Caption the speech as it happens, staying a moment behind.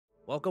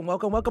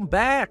Welcome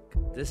back.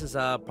 This is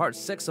part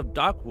 6 of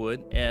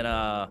Darkwood, and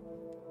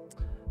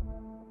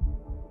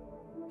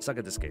suck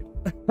at this game.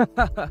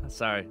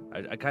 Sorry,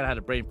 I kind of had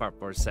a brain fart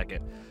for a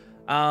second.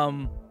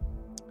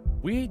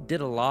 We did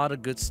a lot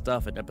of good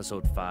stuff in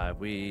episode 5.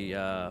 We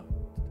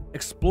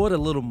explored a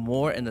little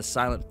more in the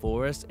Silent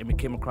Forest, and we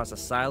came across a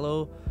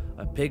silo,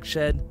 a pig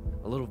shed,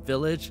 a little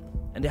village,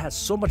 and they had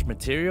so much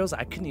materials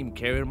I couldn't even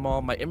carry them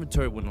all. My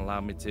inventory wouldn't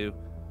allow me to.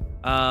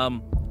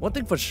 One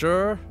thing for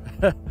sure,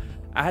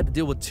 I had to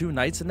deal with 2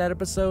 nights in that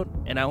episode,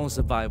 and I only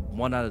survived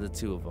 1 out of the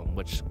 2 of them,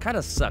 which kind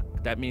of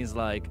sucked. That means,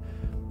 like,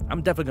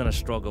 I'm definitely gonna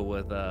struggle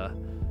with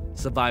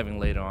surviving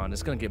later on.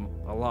 It's gonna get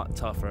a lot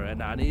tougher,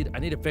 and I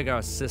need to figure out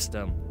a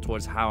system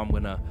towards how I'm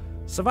gonna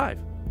survive.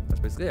 That's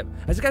basically it.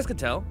 As you guys can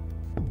tell,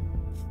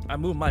 I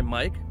moved my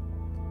mic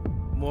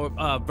more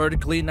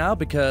vertically now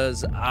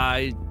because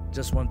I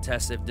just want to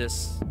test if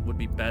this would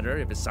be better,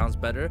 if it sounds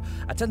better.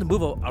 I tend to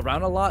move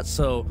around a lot,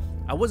 so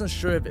I wasn't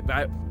sure if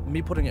me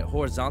putting it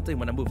horizontally,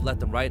 when I move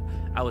left and right,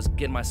 I was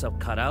getting myself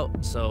cut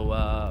out. So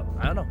I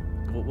don't know.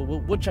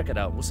 We'll check it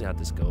out. We'll see how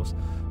this goes.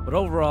 But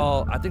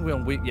overall, I think we're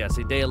on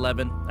day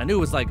 11. I knew it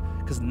was like,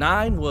 because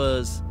 9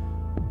 was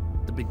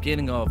the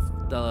beginning of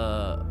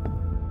the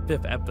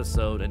 5th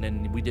episode, and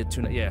then we did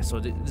 2. Yeah,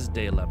 so this is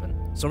day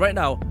 11. So right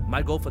now,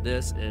 my goal for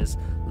this is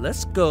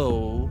let's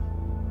go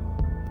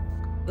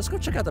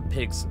check out the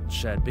pig's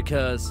shed,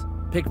 because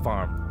pig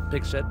farm. They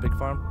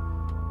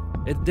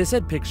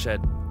said pig shed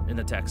in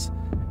the text,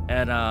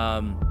 and I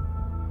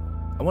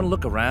want to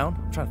look around.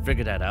 I'm trying to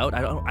figure that out.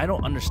 I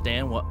don't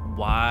understand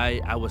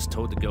why I was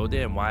told to go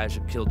there and why I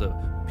should kill the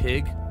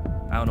pig.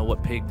 I don't know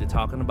what pig they're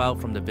talking about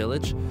from the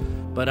village,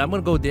 but I'm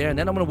gonna go there, and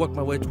then I'm gonna work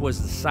my way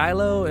towards the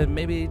silo and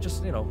maybe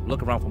just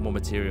look around for more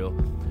material.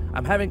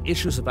 I'm having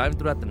issues surviving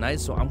throughout the night,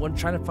 so I'm going to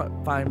try to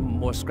find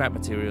more scrap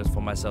materials for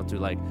myself to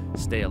like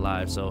stay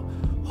alive. So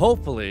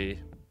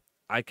hopefully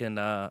I can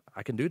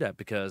do that,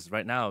 because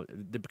right now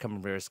they're becoming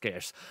very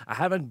scarce. I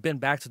haven't been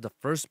back to the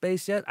first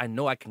base yet. I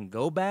know I can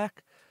go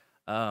back.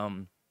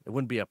 It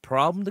wouldn't be a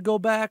problem to go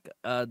back.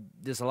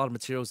 There's a lot of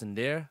materials in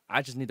there.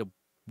 I just need to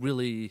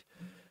really,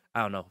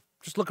 I don't know,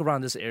 just look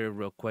around this area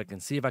real quick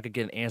and see if I could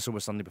get an answer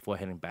with something before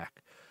heading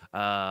back.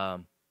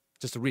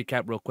 Just to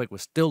recap real quick, we're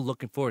still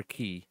looking for a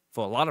key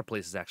for a lot of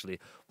places, actually.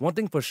 One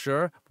thing for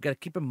sure, we got to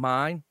keep in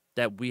mind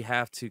that we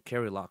have to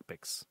carry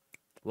lockpicks.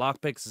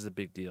 Lockpicks is a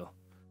big deal,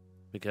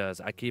 because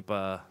I keep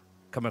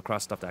coming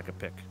across stuff that I can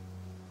pick.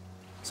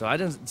 So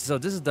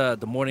this is the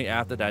morning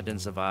after that I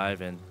didn't survive,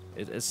 and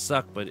it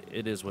sucked, but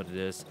it is what it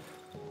is.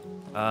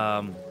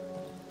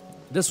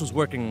 This was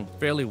working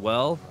fairly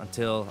well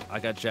until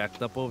I got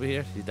jacked up over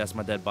here. That's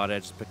my dead body I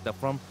just picked up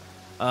from.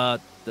 I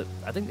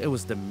think it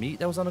was the meat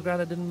that was on the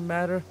ground that didn't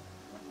matter.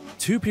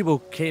 2 people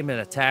came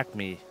and attacked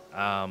me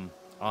on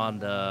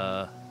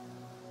the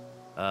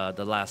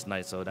last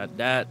night, so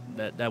that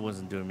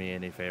wasn't doing me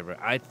any favor.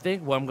 I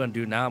think what I'm gonna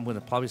do now, I'm gonna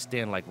probably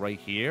stand like right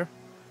here,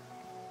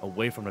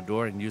 away from the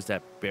door, and use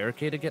that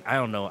barricade again. I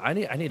don't know. I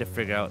need to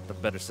figure out the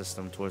better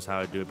system towards how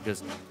I do it,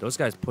 because those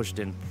guys pushed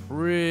in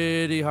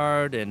pretty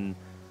hard, and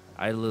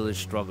I literally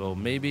struggle.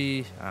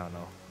 Maybe I don't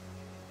know.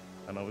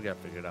 We gotta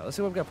figure it out. Let's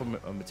see what we got for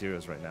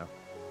materials right now.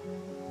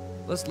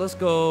 Let's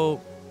go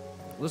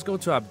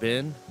to our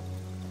bin.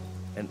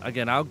 And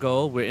again, I'll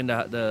go. We're in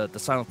the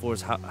Silent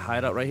Forest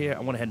hideout right here. I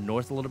want to head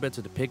north a little bit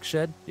to the pig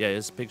shed. Yeah,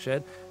 it's a pig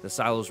shed. The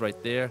silo's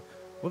right there.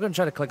 We're gonna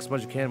try to collect as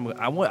much as we can.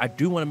 I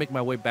do want to make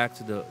my way back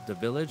to the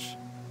village,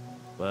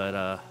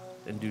 but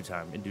in due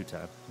time.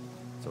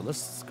 So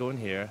let's go in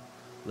here.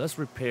 Let's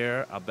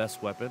repair our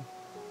best weapon.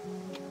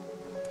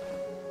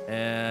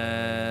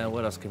 And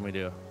what else can we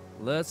do?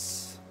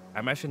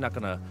 I'm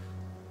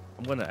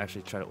gonna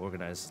actually try to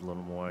organize this a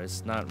little more.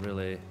 It's not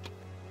really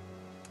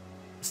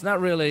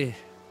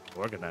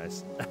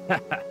organized.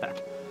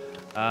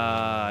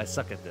 I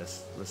suck at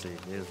this. Let's see.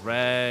 Here's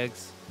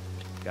rags.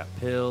 Got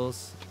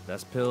pills.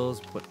 That's pills.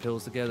 Put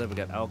pills together. We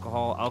got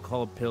alcohol.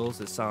 Alcohol and pills.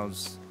 It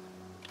sounds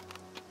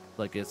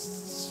like it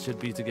should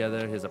be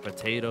together. Here's a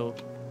potato.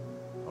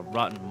 A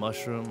rotten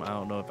mushroom. I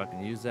don't know if I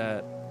can use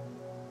that.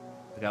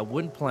 I got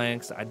wooden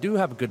planks. I do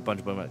have a good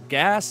bunch of them.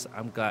 Gas.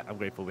 I'm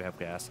grateful we have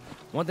gas.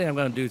 One thing I'm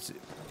gonna do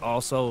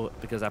also,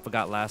 because I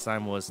forgot last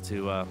time, was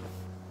to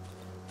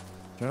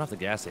turn off the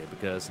gas here,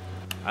 because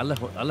I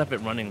left it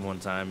running one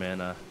time,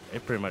 and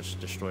it pretty much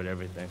destroyed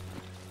everything.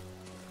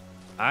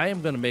 I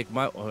am gonna make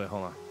my. Oh wait,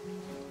 hold on.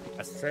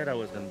 I said I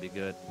was gonna be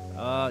good.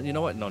 You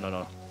know what? No.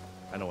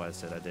 I know what I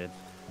said. I did.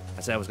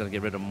 I said I was gonna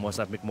get rid of more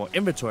stuff, make more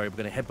inventory. We're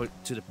gonna head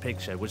to the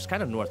pig shed, which is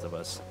kind of north of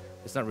us.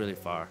 It's not really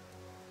far.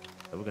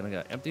 So we're gonna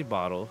get an empty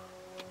bottle.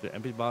 The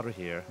empty bottle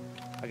here.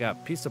 I got a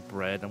piece of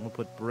bread. I'm gonna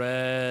put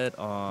bread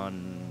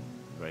on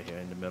right here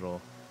in the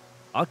middle.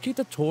 I'll keep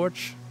the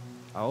torch.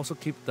 I'll also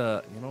keep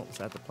the, let's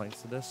add the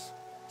planks to this.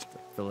 Just to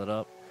fill it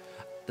up.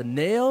 The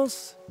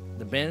nails,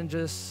 the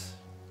bandages,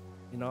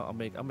 I'll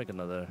make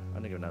another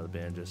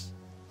bandages.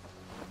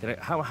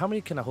 How many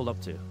can I hold up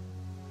to?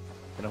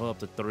 Can I hold up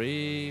to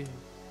 3?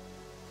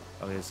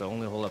 Okay, so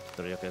only hold up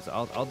to 3. Okay,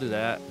 so I'll do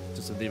that.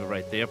 Just to leave it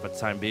right there for the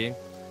time being.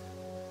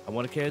 I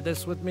want to carry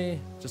this with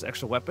me, just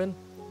extra weapon.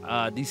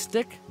 The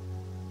stick,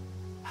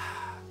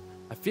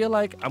 I feel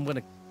like I'm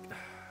gonna,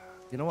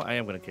 you know what? I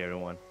am gonna carry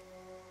one.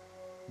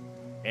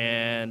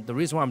 And the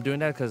reason why I'm doing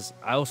that, because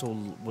I also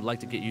would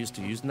like to get used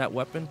to using that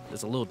weapon.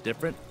 It's a little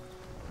different.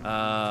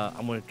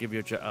 I'm gonna give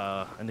you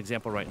an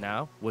example right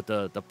now with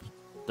the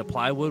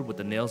plywood with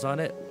the nails on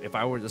it. If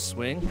I were to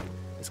swing,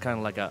 it's kind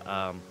of like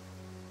a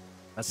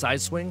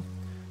side swing,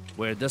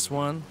 where this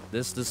one,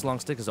 this long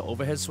stick is an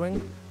overhead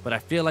swing, but I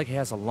feel like it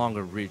has a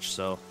longer reach.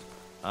 So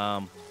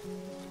I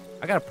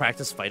gotta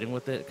practice fighting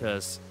with it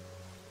because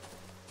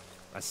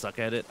I suck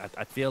at it.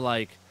 I feel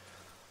like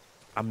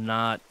I'm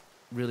not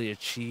really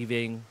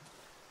achieving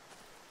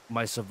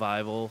my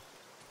survival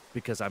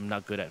because I'm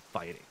not good at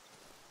fighting.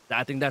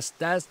 I think that's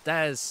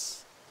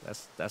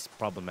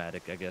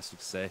problematic, I guess you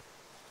could say.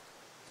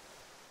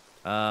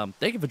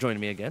 Thank you for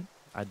joining me again.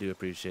 I do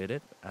appreciate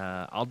it.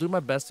 I'll do my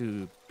best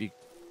to be.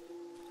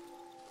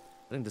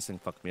 I think this thing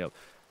fucked me up.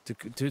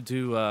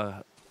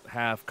 To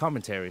have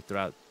commentary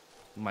throughout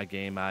my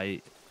game.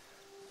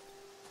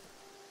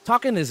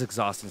 Talking is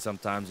exhausting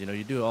sometimes. You know,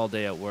 you do it all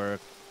day at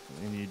work,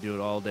 and you do it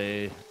all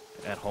day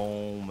at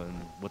home and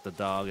with the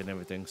dog and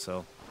everything.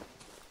 So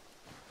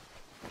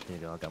there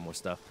you go. I got more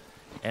stuff,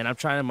 and I'm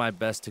trying my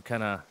best to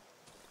kind of,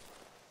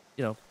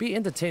 you know, be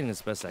entertaining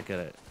as best I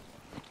could.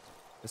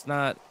 It's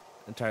not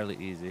entirely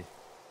easy.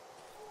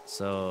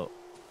 So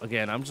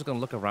again, I'm just gonna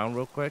look around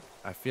real quick.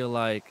 I feel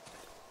like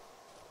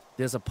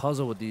there's a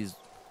puzzle with these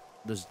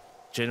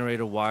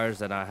generator wires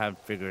that I haven't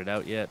figured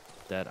out yet.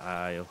 That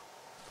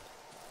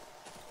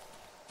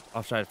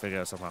I'll try to figure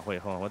out somehow. Wait,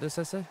 hold on. What did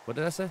I say? What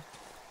did I say?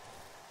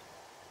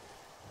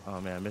 Oh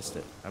man, I missed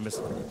it. I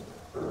missed it.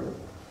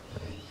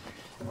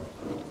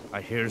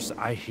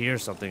 I hear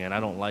something and I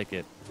don't like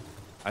it.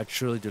 I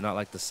truly do not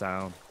like the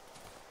sound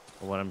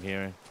of what I'm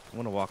hearing. I'm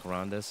gonna walk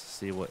around this,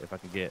 see if I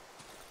can get.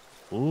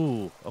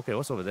 Ooh, okay,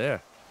 what's over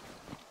there?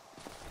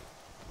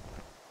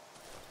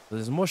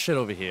 There's more shit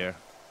over here.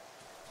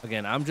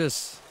 Again, I'm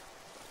just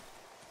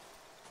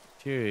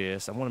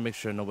curious. I want to make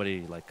sure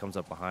nobody like comes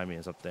up behind me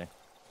or something.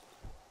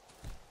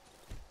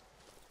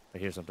 I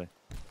hear something.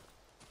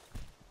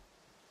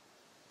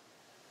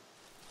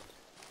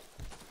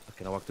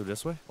 Can I walk through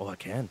this way? Oh, I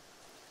can.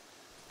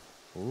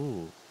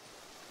 Ooh.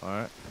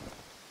 Alright.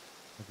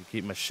 I can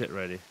keep my shit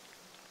ready.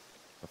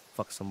 I'll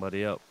fuck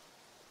somebody up.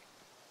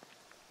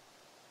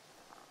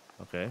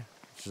 Okay.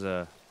 This is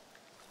a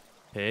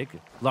pig.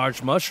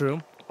 Large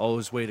mushroom.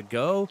 Always way to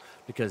go,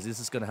 because this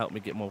is going to help me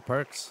get more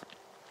perks.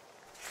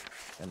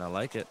 And I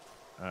like it.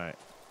 Alright.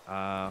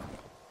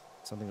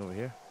 Something over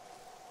here?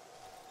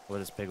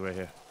 What is pig right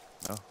here?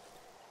 No?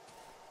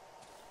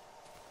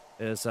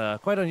 It's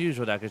quite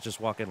unusual that I could just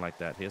walk in like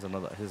that. Here's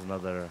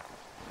another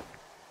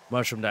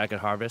mushroom that I could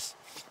harvest.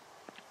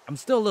 I'm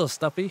still a little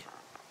stuffy,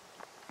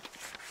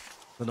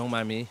 so don't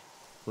mind me,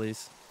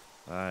 please.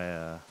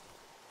 I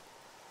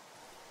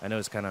know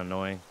it's kind of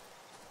annoying.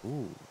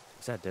 Ooh,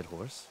 is that a dead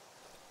horse?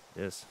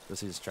 It is.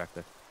 Let's see this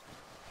tractor.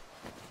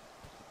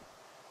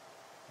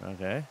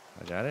 Okay,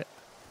 I got it.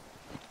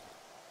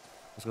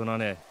 What's going on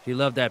there? He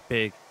loved that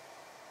pig,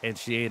 and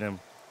she ate him.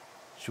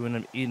 She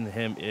wouldn't have eaten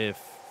him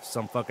if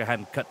some fucker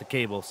hadn't cut the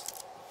cables.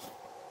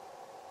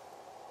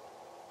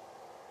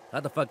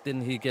 How the fuck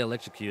didn't he get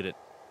electrocuted?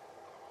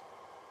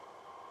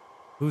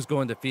 Who's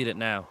going to feed it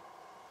now?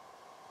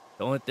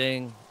 The only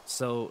thing,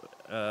 the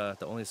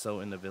only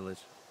soul in the village.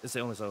 It's the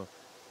only soul.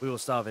 We will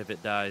starve if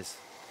it dies.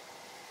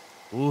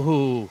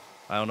 Woohoo!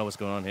 I don't know what's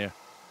going on here.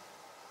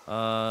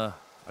 Are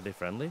they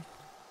friendly?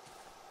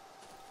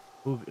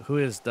 Who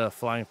is the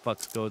flying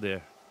fucks? Go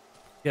there.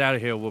 Get out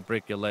of here, we'll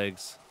break your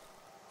legs.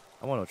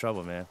 I want no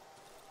trouble, man.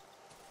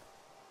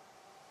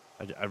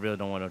 I really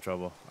don't want no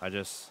trouble. I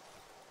just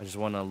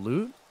want to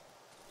loot.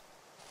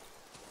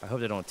 I hope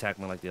they don't attack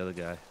me like the other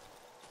guy.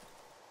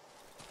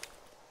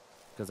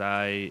 Because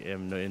I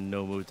am in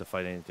no mood to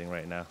fight anything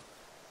right now.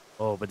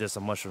 Oh, but there's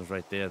some mushrooms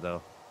right there,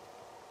 though.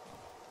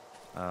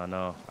 I don't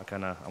know. I'm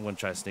going to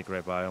try to sneak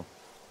right by them.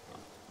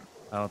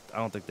 I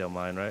don't think they'll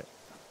mind, right?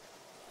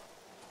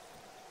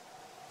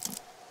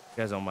 You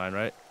guys don't mind,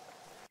 right?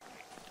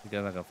 You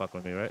guys not going to fuck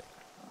with me, right?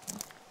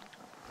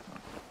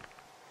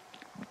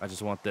 I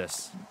just want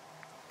this.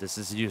 This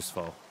is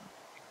useful.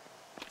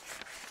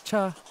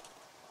 Cha.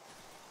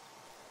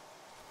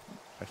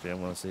 Actually, I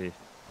want to see.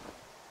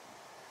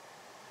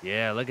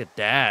 Yeah, look at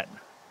that.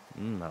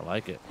 I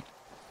like it.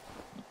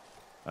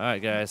 Alright,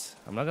 guys.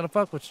 I'm not going to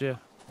fuck with you.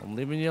 I'm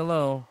leaving you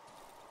alone.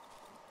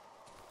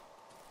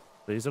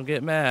 Please don't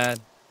get mad.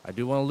 I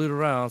do want to loot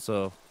around,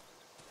 so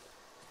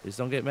please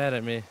don't get mad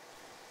at me.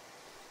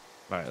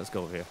 Alright, let's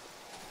go over here.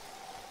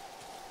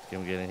 Can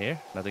we get in here?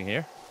 Nothing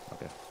here?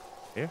 Okay.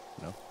 Here?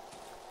 No.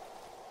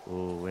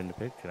 Oh, we're in the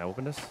pig. Can I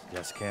open this?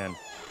 Yes, can.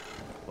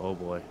 Oh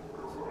boy.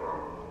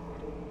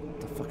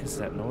 What the fuck is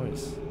that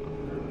noise?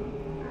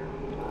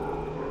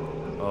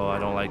 Oh, I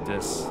don't like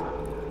this.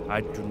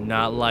 I do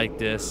not like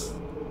this.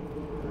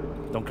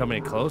 Don't come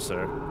any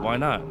closer. Why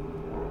not?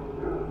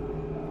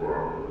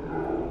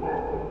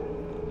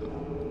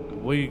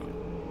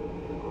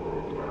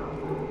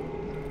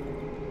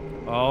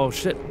 Oh,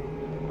 shit.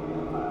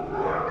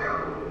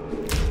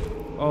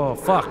 Oh,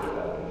 fuck.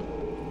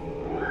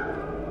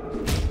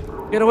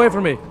 Get away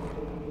from me.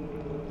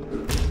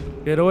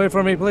 Get away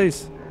from me,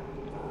 please.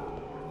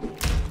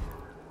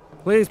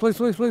 Please, please,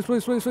 please, please,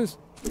 please, please, please.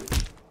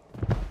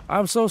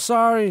 I'm so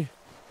sorry.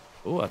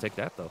 Ooh, I'll take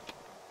that, though.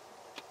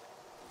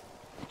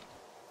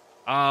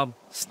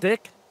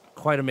 Stick,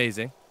 quite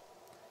amazing.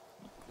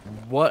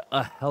 What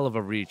a hell of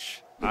a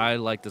reach. I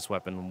like this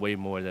weapon way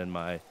more than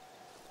my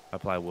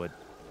plywood.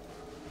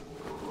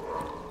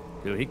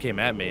 Dude, he came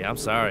at me. I'm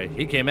sorry.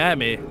 He came at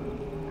me.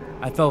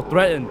 I felt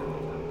threatened.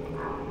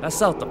 That's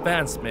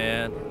self-defense,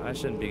 man. I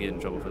shouldn't be getting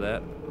in trouble for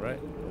that, right?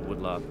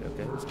 Woodlock.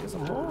 Okay, let's get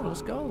some more.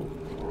 Let's go.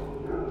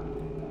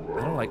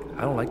 I don't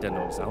like that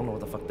noise. I don't know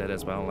what the fuck that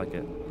is, but I don't like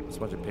it. There's a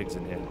bunch of pigs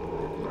in here.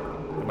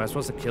 Am I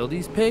supposed to kill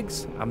these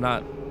pigs? I'm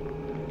not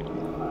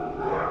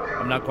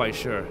quite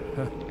sure.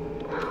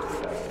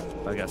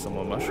 I got some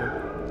more mushroom.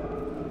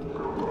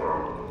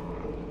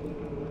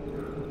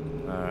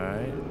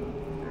 Alright.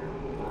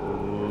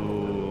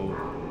 Ooh.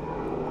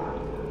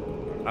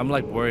 I'm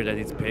like worried that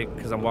these pigs,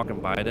 because I'm walking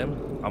by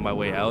them on my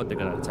way out, they're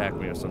gonna attack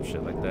me or some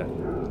shit like that.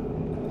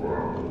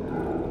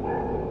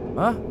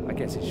 Huh? I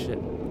can't see shit.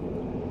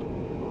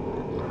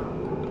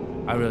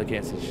 I really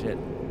can't see shit.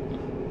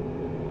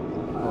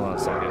 Hold on a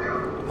second.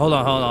 Hold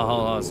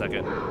on a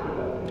second.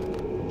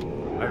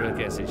 I really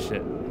can't see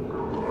shit.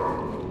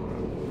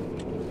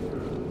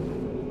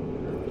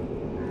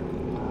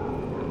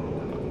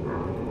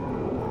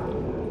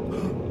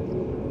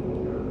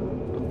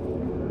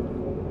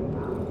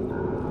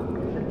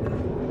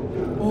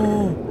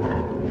 Oh,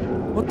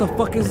 what the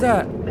fuck is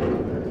that?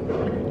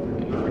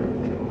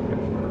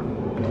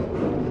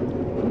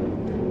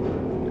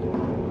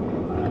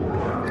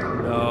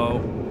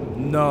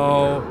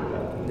 No.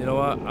 You know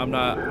what? I'm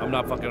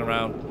not fucking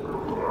around.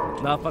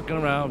 Not fucking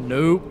around.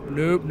 Nope.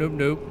 Nope. Nope.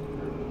 Nope.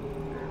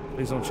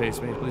 Please don't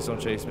chase me. Please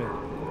don't chase me.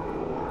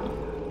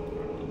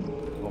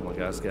 Oh my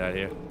god, let's get out of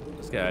here.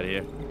 Let's get out of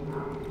here.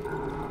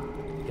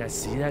 You guys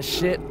see that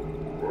shit?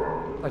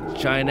 Like a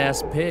giant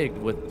ass pig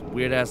with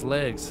weird ass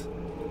legs.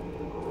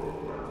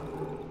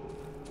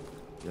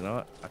 You know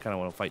what? I kinda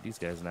wanna fight these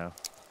guys now.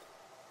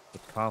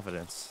 With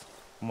confidence.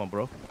 Come on,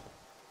 bro.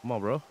 Come on,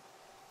 bro.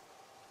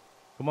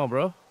 Come on,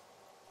 bro.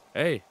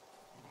 Hey.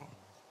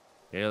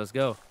 Yeah, let's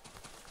go.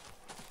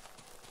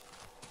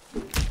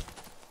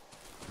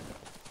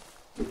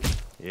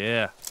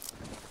 Yeah.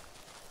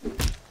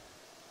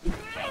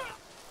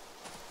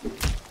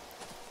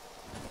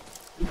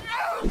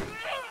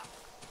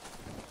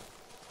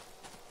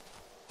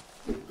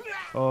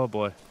 Oh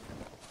boy.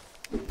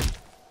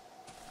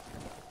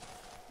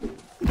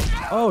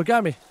 Oh, it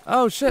got me.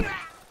 Oh shit.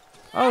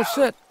 Oh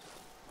shit.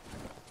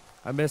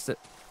 I missed it.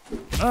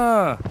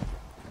 Nah.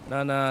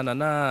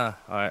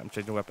 Alright, I'm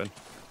changing weapon.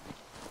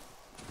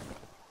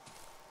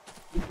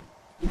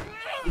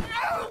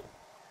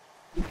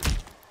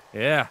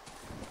 Yeah.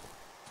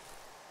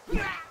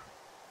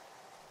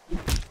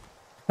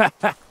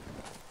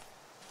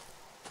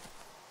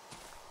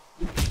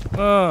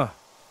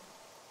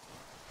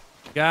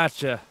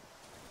 Gotcha.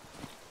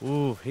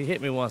 Ooh, he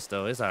hit me once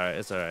though. It's alright,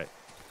 it's alright.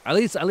 At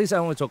least I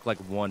only took like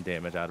 1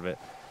 damage out of it.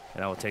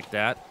 And I will take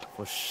that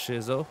for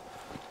shizzle.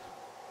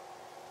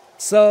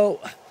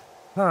 So,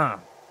 I'm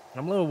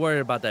a little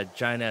worried about that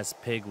giant ass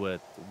pig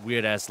with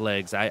weird ass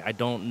legs. I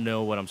don't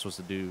know what I'm supposed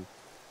to do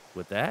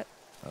with that.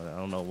 I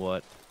don't know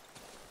what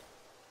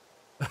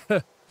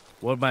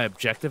what my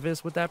objective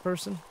is with that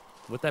person,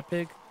 with that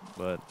pig,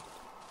 but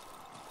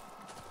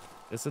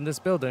it's in this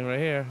building right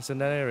here. It's in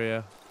that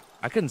area.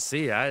 I couldn't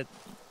see.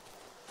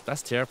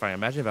 That's terrifying.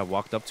 Imagine if I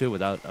walked up to it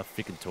without a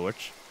freaking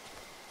torch.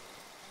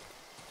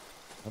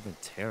 That'd been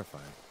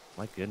terrifying.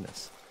 My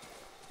goodness.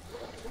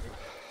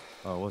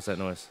 Oh, what's that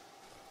noise?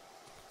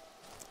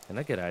 Can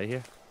I get out of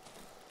here?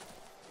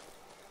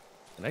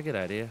 Can I get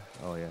out of here?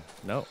 Oh, yeah.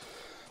 No.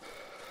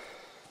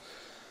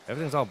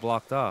 Everything's all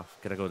blocked off.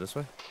 Can I go this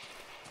way?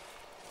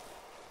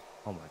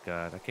 Oh, my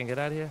God. I can't get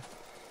out of here?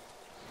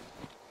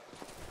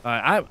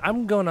 Alright,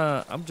 I'm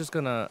just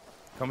gonna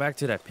come back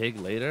to that pig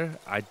later.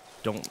 I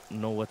don't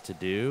know what to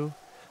do.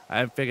 I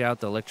haven't figured out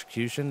the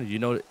electrocution. You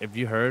know, if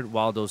you heard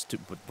while those two,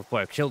 before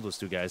I killed those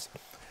two guys,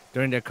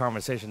 during their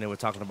conversation, they were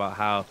talking about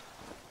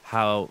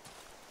how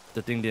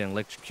the thing didn't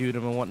electrocute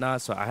him and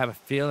whatnot. So I have a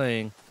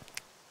feeling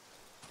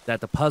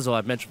that the puzzle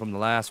I mentioned from the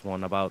last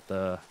one about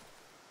the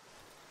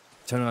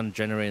turning on the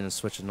generator and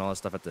switch and all that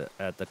stuff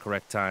at the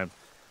correct time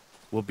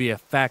will be a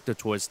factor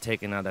towards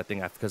taking out that thing.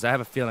 Because I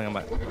have a feeling I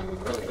might.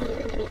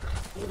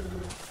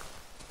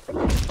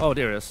 Oh,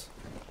 there it is.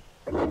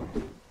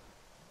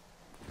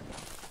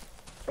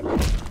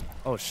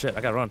 Oh shit,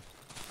 I gotta run.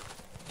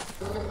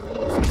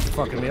 It's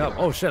fucking me up.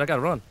 Oh shit, I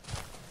gotta run.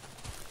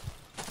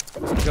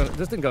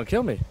 This thing gonna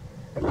kill me.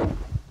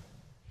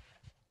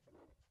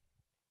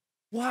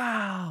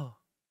 Wow,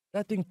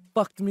 that thing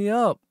fucked me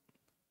up.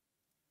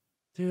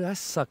 Dude, I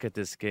suck at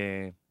this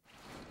game.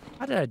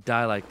 How did I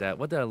die like that?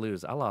 What did I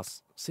lose? I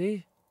lost.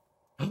 See?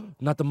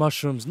 Not the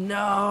mushrooms.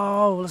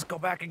 No! Let's go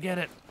back and get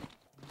it.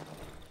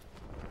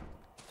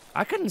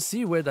 I couldn't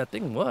see where that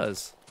thing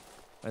was.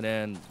 And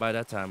then by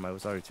that time, I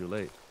was already too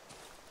late.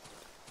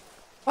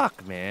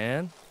 Fuck,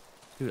 man.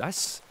 Dude,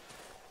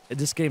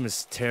 this game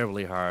is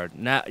terribly hard.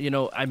 Now, you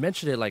know, I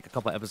mentioned it like a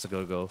couple episodes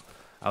ago.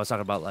 I was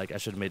talking about like I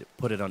should have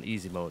put it on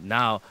easy mode.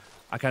 Now,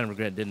 I kind of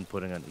regret didn't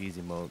put it on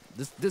easy mode.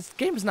 This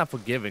game is not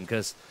forgiving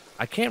because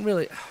I can't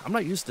really. I'm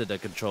not used to the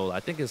control. I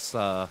think it's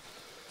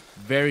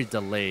very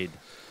delayed.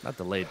 Not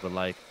delayed, but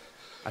like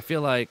I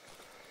feel like.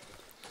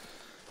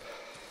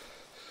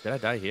 Did I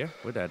die here?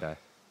 Where did I die?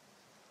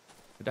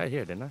 I died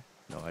here, didn't I?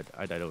 No,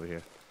 I died over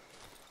here.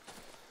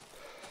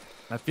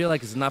 I feel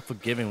like it's not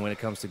forgiving when it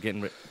comes to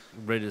getting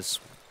ready to,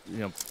 you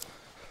know,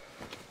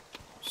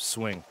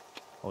 swing.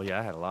 Oh yeah,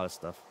 I had a lot of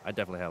stuff. I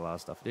definitely had a lot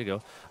of stuff. There you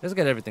go. Let's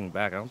get everything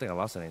back. I don't think I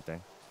lost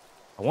anything.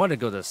 I wanted to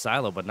go to the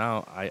silo, but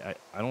now I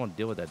don't want to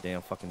deal with that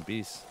damn fucking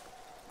beast.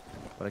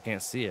 But I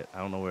can't see it. I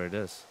don't know where it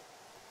is.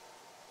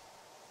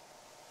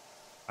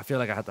 I feel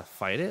like I have to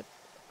fight it.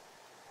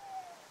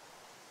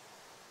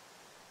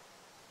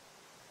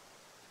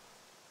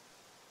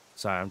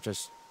 Sorry, I'm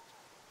just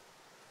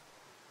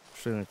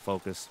extremely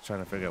focused,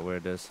 trying to figure out where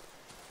it is.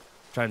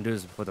 Trying to do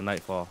this before the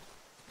nightfall.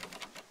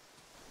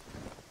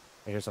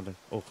 I hear something.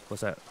 Oh,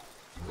 what's that?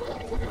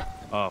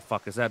 Oh,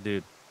 fuck, it's that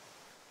dude.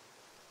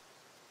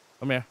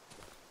 Come here.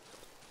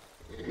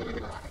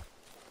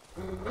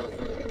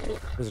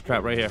 There's a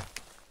trap right here.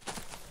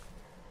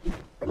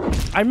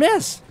 I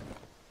miss!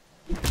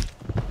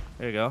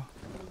 There you go.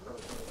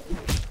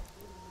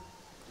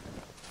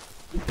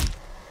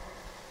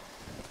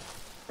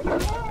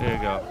 There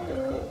you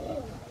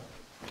go.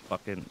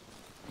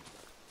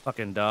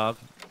 Fucking dog.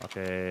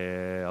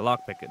 Okay, a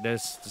lockpick.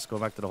 Just go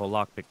back to the whole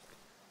lockpick.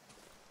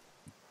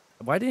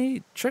 Why didn't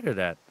he trigger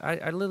that?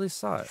 I literally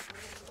saw it.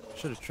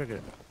 Should have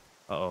triggered.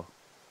 Uh-oh.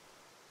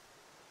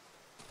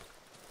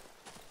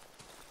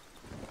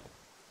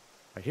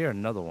 I hear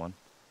another one.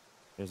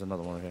 There's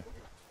another one right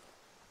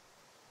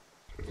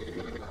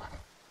here.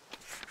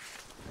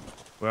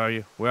 Where are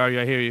you? Where are you?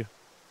 I hear you.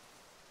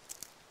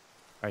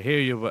 I hear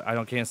you, but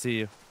I can't see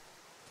you.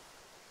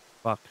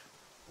 Fuck.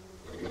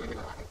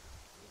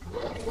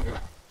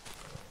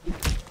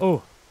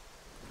 Oh.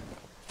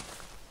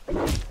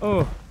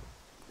 Oh.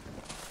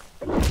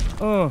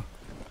 Oh.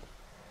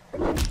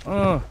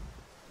 Oh.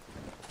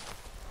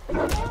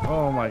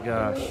 Oh my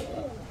gosh.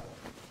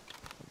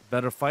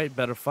 Better fight,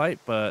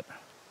 but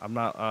I'm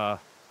not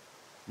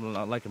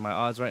liking my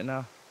odds right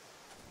now.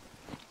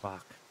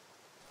 Fuck.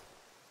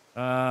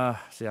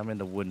 See, I'm in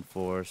the wooden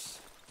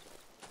forest.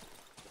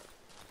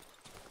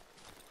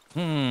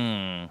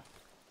 I'm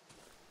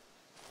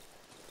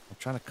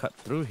trying to cut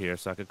through here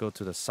so I could go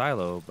to the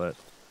silo, but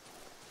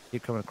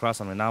keep coming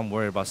across on me. Now I'm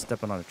worried about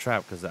stepping on a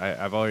trap because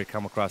I've already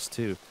come across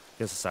two.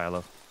 Here's a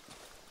silo.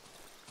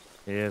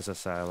 Here's a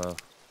silo.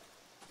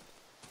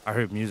 I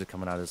heard music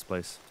coming out of this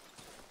place.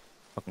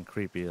 Fucking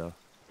creepy though.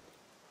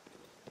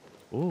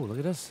 Ooh, look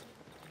at this.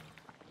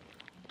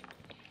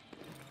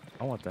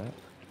 I want that.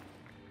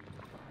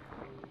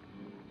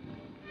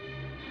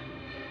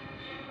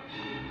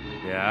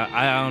 Yeah,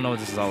 I don't know what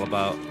this is all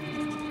about.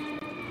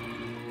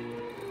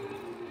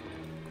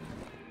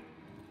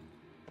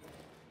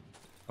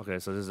 Okay,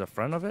 so this is the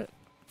front of it?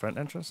 Front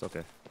entrance?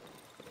 Okay.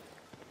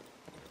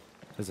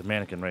 There's a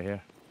mannequin right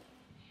here.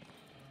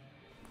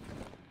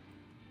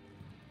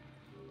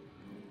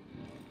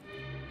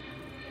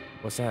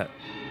 What's that?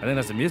 I think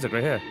that's the music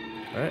right here,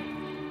 right?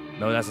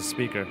 No, that's a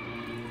speaker.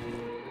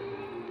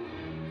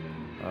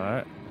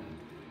 Alright.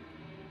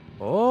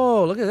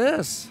 Oh, look at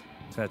this.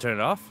 Can I turn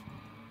it off?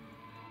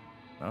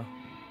 No?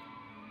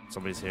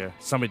 Somebody's here.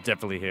 Somebody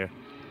definitely here.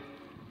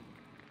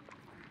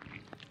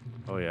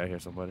 Oh yeah, I hear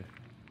somebody.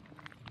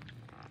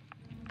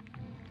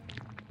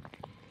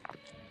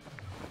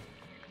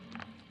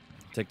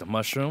 Take the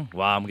mushroom.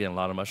 Wow, I'm getting a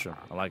lot of mushroom.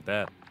 I like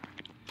that.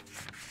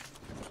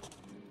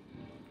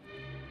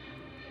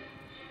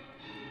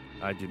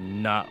 I do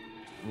not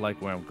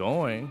like where I'm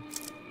going.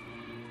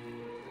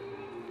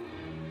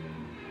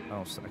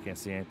 Oh, I can't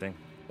see anything.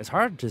 It's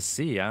hard to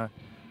see, huh?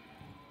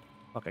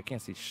 Fuck, I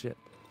can't see shit.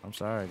 I'm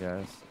sorry,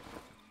 guys.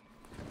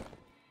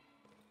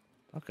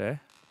 Okay.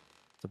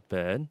 It's a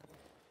bed.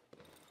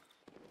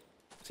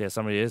 So yeah,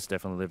 somebody is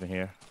definitely living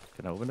here.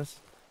 Can I open this?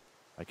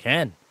 I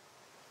can.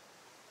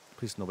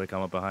 Please nobody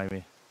come up behind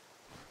me.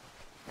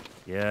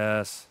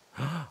 Yes.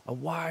 A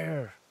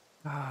wire.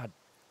 God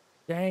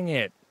dang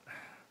it.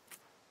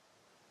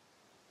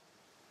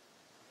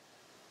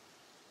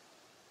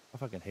 I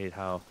fucking hate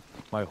how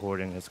my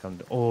hoarding has come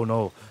to. Oh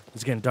no,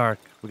 it's getting dark.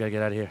 We gotta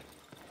get out of here.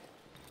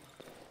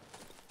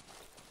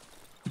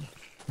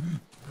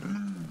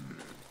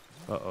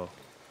 Uh-oh.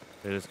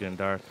 It is getting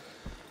dark.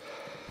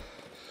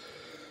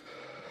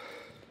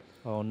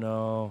 Oh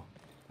no.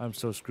 I'm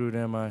so screwed,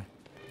 am I?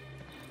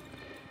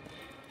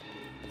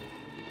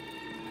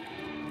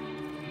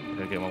 I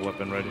gotta get my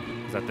weapon ready.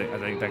 Cause I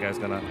think that guy's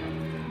gonna.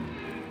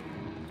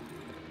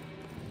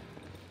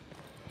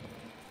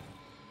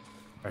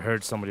 I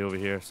heard somebody over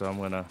here, so I'm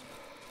gonna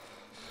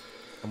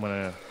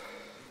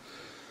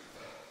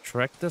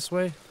trek this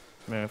way.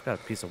 Man, I've got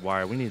a piece of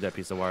wire. We need that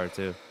piece of wire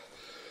too.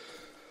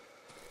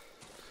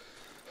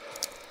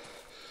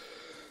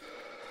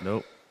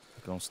 Nope.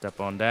 Gonna step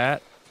on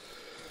that.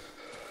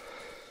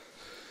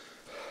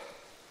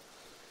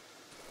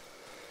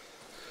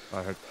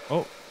 I heard.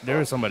 Oh,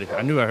 there is somebody.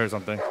 I knew I heard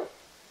something.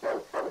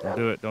 Don't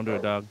do it. Don't do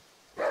it, dog.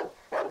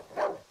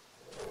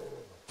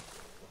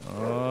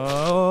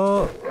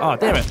 Oh, oh,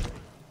 damn it.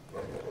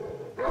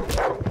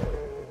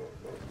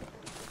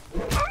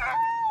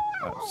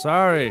 Oh,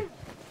 sorry.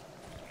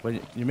 But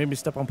you made me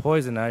step on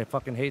poison. I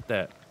fucking hate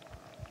that.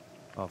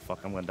 Oh, fuck.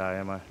 I'm gonna die,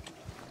 am I?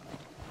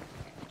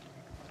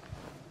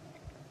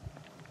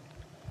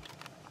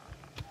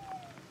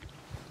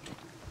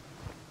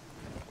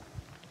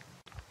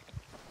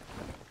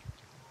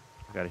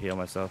 I gotta heal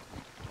myself.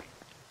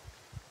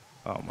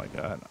 Oh my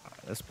god.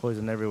 There's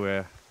poison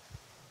everywhere.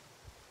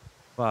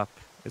 Fuck.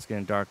 It's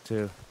getting dark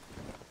too.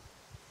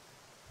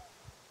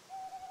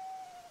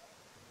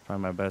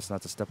 Trying my best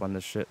not to step on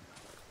this shit.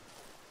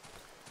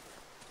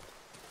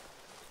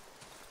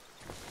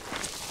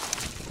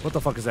 What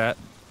the fuck is that?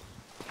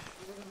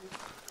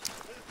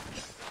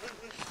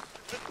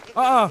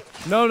 No,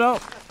 no,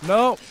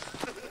 no.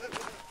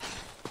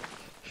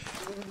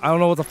 I don't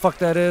know what the fuck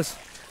that is.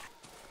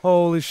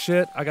 Holy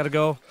shit, I gotta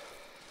go.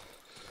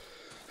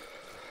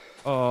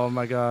 Oh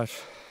my gosh.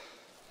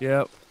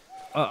 Yep.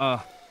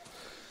 I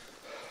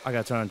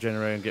gotta turn on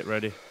generator and get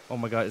ready. Oh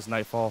my god, it's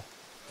nightfall.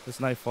 It's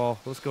nightfall.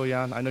 Let's go,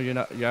 Yan. I know you're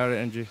out of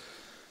energy.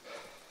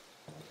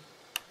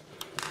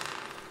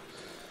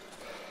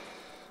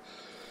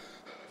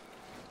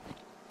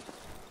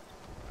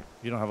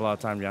 You don't have a lot of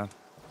time, Yan.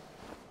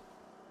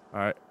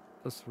 Alright,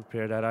 let's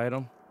repair that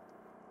item.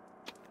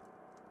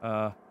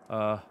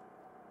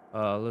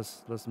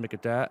 Let's make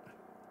it that.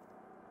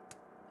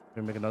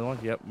 Gonna make another one.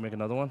 Yep, make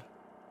another one.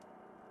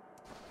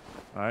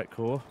 All right,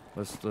 cool.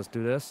 Let's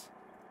do this.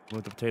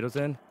 Move the potatoes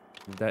in.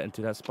 Move that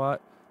into that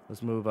spot.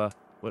 Let's move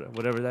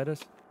whatever that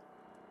is.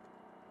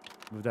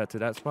 Move that to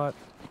that spot,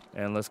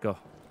 and let's go.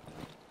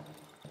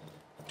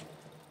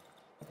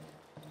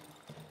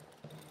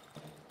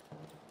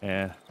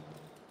 And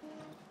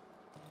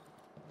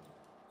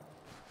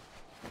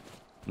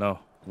no,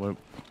 we're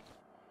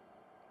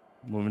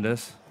moving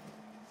this.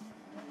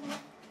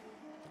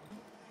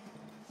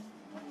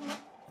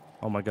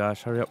 Oh my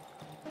gosh, hurry up.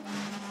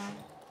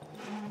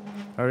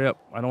 Hurry up.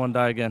 I don't want to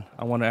die again.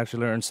 I want to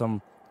actually earn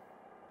some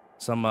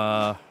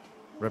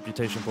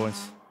reputation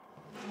points.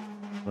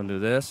 I'm going to do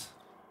this.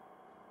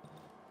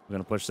 We're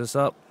going to push this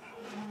up.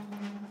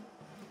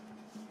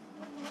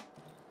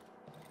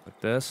 Like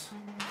this.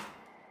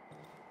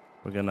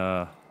 We're going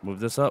to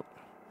move this up.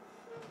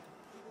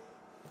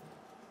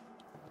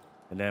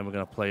 And then we're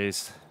going to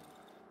place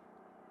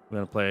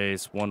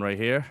one right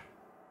here.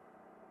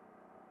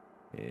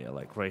 Yeah,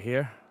 like right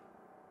here.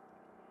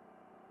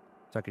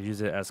 So I could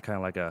use it as kind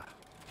of like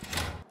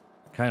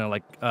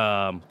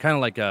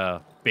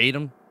a bait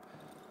him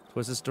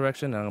towards this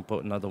direction. And I'm gonna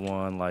put another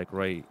one like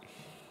right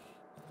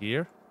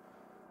here.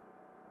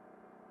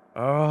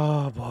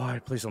 Oh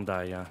boy, please don't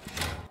die, yeah.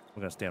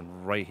 We're gonna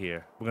stand right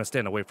here. We're gonna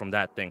stand away from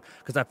that thing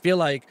because I feel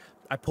like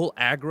I pull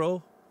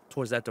aggro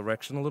towards that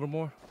direction a little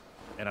more,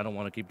 and I don't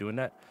want to keep doing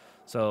that.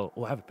 So,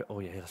 oh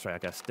yeah, that's right. I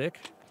got a stick.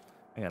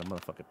 I got a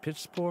motherfucking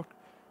pitchfork.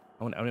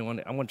 I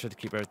want you to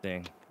keep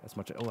everything as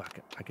much. Oh,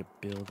 I could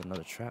build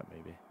another trap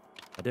maybe.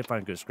 I did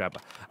find good scrap.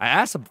 I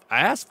asked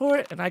for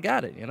it and I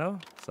got it. You know.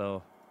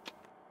 So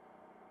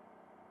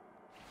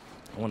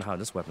I wonder how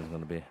this weapon is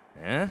gonna be.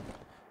 Yeah.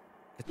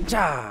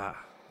 Ka-cha!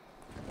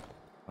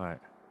 All right.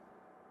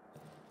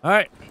 All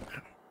right.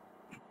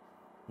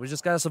 We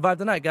just gotta survive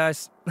the night,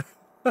 guys.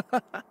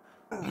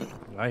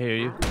 I hear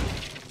you.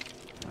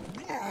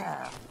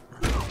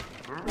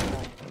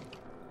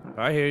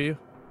 I hear you.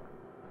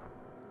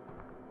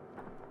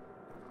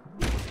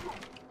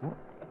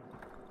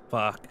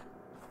 Fuck.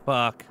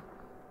 Fuck.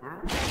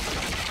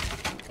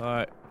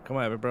 Alright. Come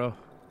on, bro.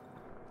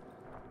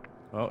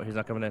 Oh, he's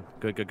not coming in.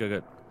 Good, good, good,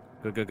 good.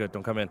 Good, good, good.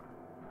 Don't come in.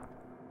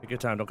 Take your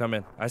time. Don't come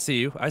in. I see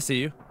you. I see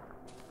you.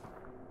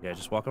 Yeah,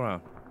 just walk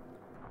around.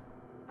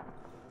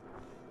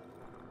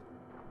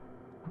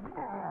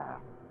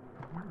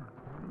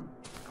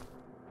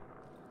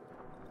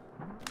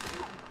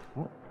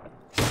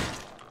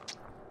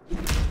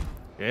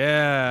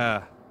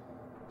 Yeah.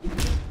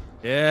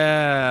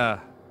 Yeah.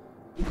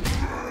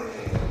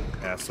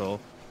 Asshole.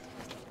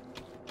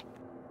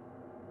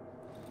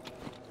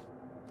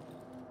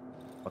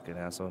 Fucking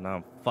asshole. Now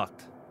I'm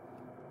fucked.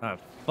 I'm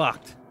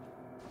fucked.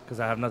 Because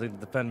I have nothing to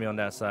defend me on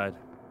that side.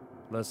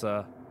 Let's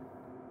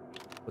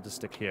put the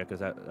stick here because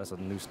that's a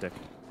new stick.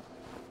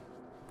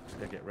 Just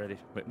gotta get ready.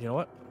 But you know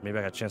what? Maybe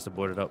I got a chance to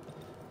board it up.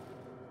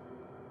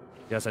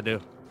 Yes, I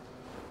do.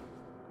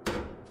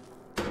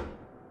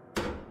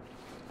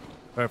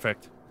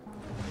 Perfect.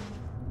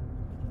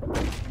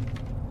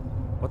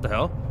 What the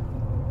hell?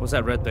 What's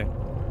that red thing?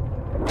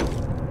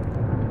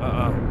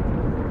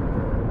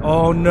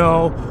 Oh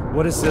no!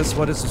 What is this?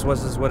 What is this? What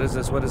is this? What is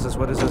this? What is this?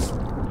 What is this?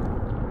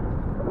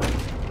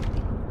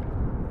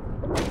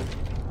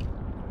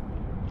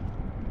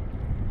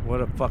 What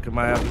the fuck am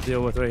I having to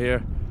deal with right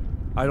here?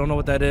 I don't know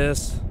what that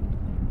is.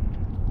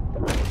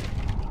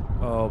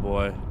 Oh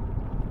boy.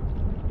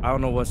 I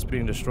don't know what's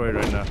being destroyed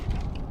right now.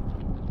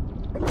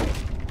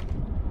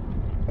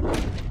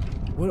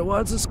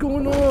 What's this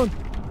going on?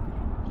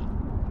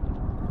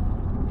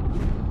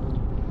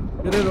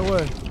 Get it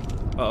away.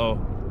 Uh-oh.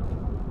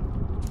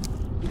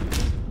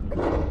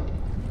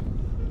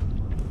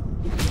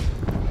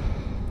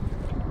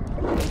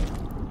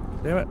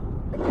 Damn it.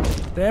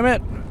 Damn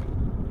it.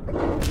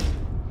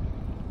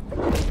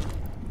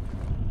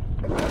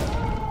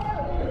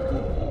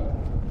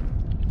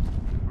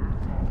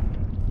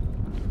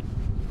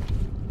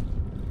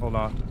 Hold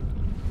on.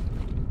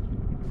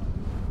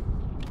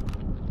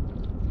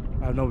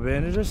 I have no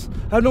bandages?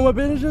 I have no more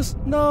bandages?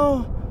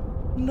 No.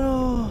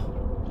 No.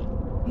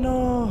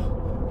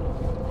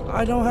 No.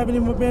 I don't have any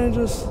more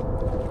bandages.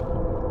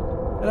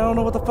 And I don't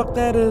know what the fuck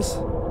that is.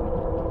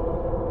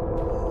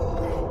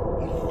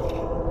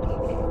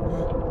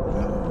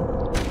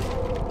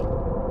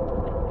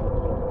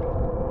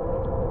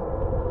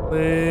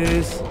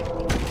 Please.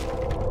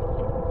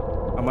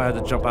 I might have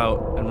to jump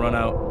out and run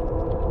out.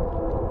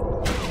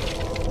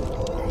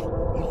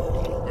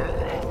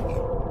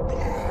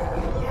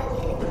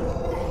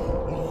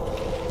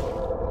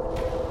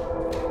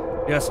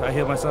 Yes, I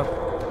healed myself.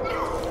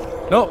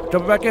 No,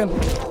 jump back in.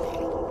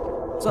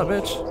 What's up,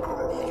 bitch?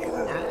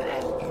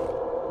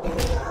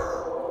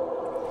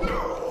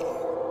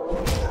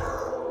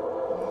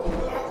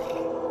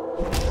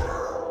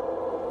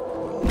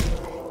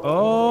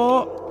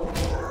 Oh.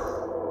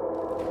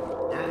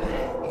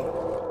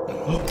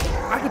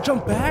 I could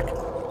jump back?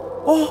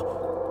 Oh.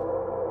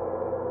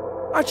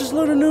 I just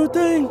learned a new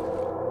thing.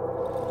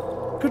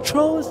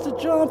 Control is to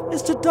jump,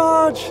 is to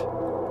dodge.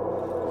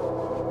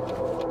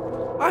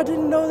 I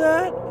didn't know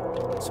that.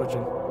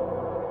 Switching.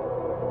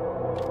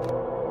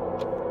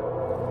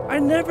 I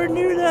never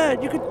knew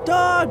that. You could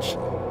dodge.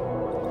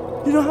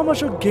 You know how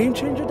much of a game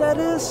changer that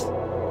is?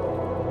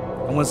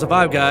 I'm gonna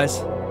survive,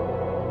 guys.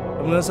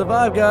 I'm gonna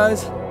survive,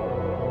 guys.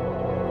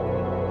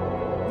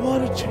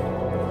 What a change.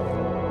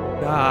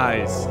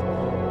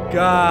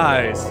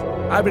 Guys.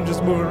 I've been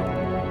just moving.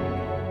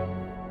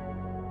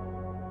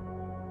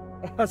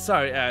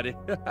 Sorry, Addy.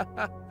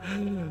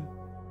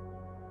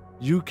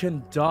 You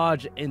can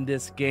dodge in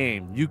this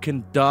game. You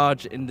can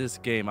dodge in this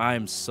game. I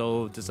am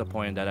so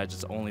disappointed that I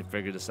just only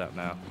figured this out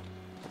now.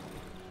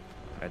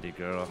 Eddie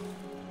girl.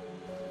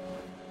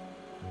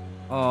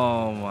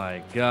 Oh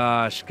my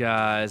gosh,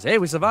 guys. Hey,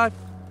 we survived.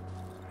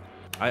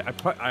 I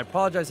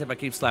apologize if I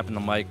keep slapping the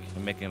mic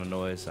and making a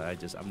noise.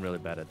 I'm really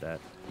bad at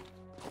that.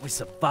 We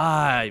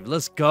survived.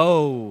 Let's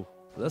go.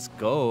 Let's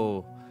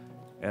go.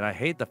 And I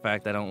hate the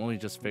fact that I only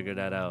just figured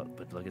that out.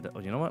 But look at that.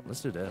 Oh, you know what?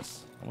 Let's do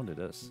this. I want to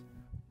do this.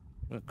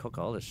 I'm gonna cook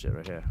all this shit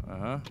right here.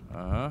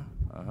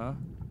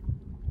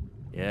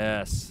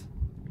 Yes.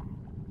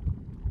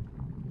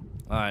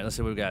 All right, let's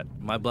see what we got.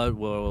 My blood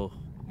will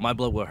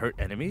hurt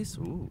enemies.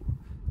 Ooh.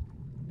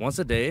 Once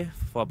a day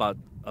for about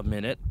a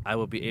minute, I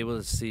will be able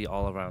to see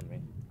all around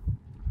me.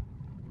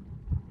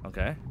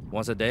 Okay.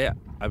 Once a day,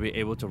 I'll be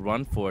able to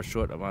run for a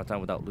short amount of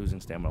time without losing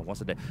stamina.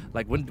 Once a day.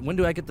 Like when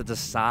do I get to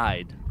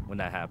decide when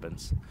that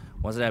happens?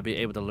 Once a day, I'll be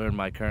able to learn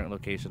my current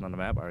location on the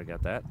map. I already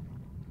got that.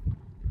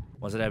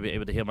 Once a day, I'll be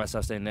able to heal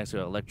myself standing next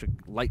to an electric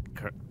light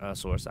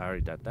source. I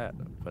already got that,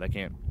 but I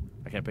can't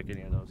pick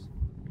any of those.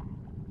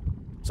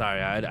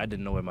 Sorry, I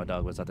didn't know where my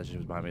dog was. I thought she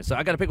was behind me. So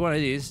I gotta pick one of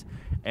these,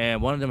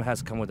 and one of them has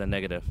to come with a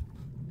negative.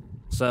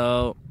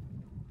 So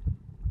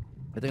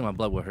I think my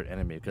blood will hurt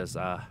enemy because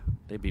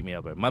they beat me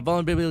up. My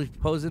vulnerability to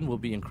poison will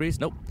be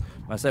increased. Nope.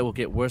 My sight will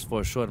get worse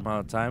for a short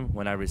amount of time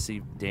when I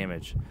receive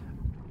damage.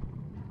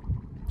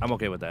 I'm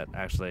okay with that,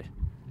 actually.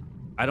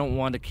 I don't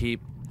want to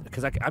keep,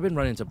 because I've been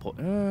running into I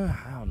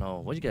don't know.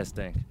 What do you guys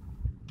think?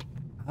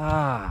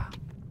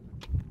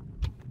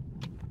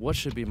 What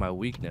should be my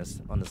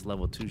weakness on this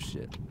level 2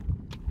 shit?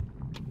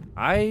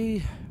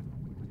 My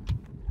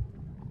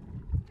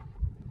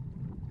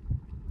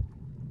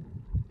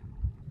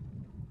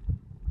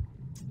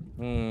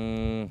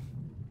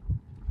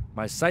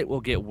sight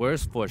will get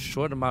worse for a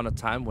short amount of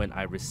time when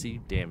I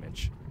receive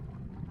damage.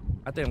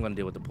 I think I'm gonna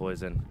deal with the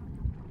poison.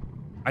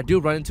 I do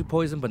run into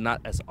poison, but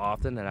not as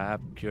often, and I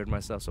have cured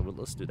myself, so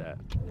let's do that.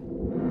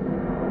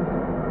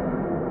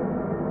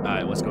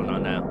 Alright, what's going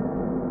on now?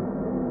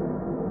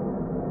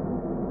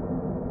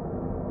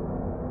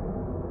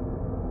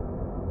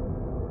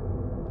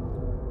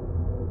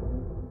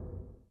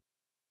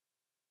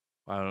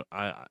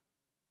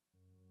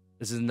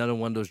 This is another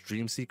one of those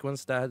dream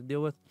sequences that I had to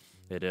deal with?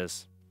 It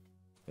is.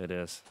 It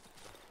is.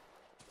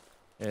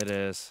 It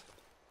is.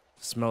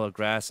 Smell of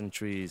grass and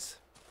trees.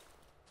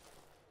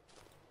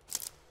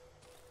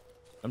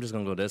 I'm just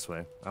gonna go this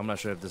way. I'm not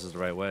sure if this is the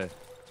right way.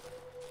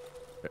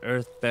 The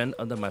earth bent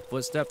under my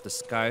footstep. The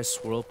sky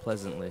swirled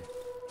pleasantly.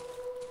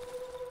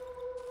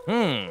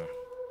 I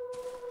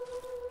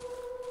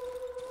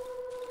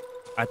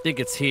think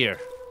it's here.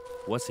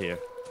 What's here?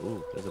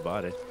 Ooh, there's a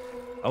body.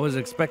 I was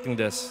expecting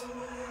this.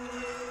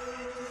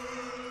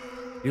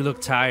 You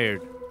look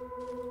tired.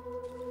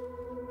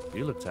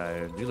 You look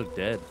tired. You look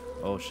dead.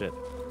 Oh shit.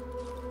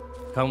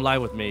 Come lie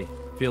with me.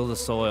 Feel the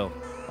soil.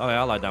 Okay,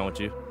 I'll lie down with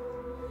you.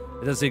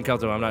 It doesn't seem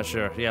comfortable. I'm not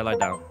sure. Yeah, lie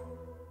down.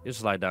 You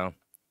just lie down.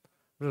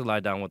 Just lie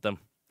down with them.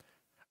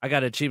 I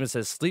got an achievement that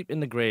says sleep in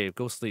the grave.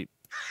 Go sleep.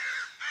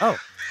 Oh.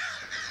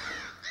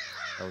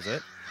 That was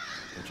it.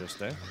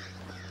 Interesting.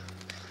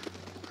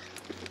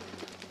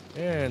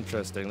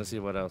 Interesting. Let's see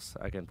what else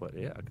I can put.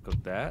 Yeah, I can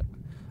cook that.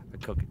 I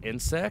cook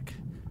insect.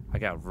 I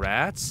got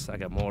rats. I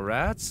got more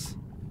rats.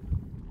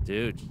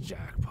 Dude,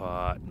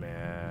 jackpot,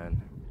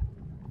 man.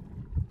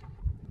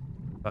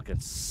 Fucking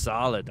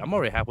solid. I'm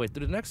already halfway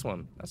through the next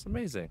one. That's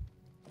amazing.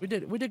 We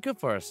did good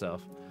for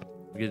ourselves.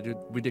 We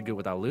did good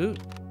with our loot.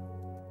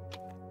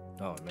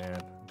 Oh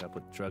man, gotta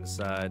put the drug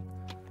aside.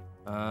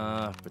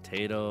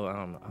 Potato. I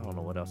don't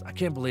know what else. I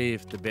can't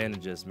believe the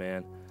bandages,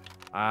 man.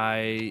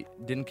 I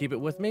didn't keep it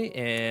with me,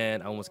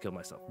 and I almost killed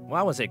myself. Well,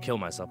 I wouldn't say kill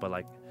myself, but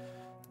like,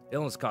 it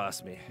almost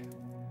cost me.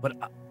 But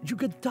you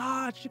could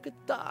dodge. You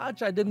could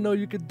dodge. I didn't know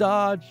you could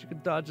dodge. You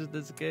could dodge in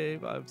this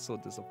game. I'm so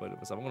disappointed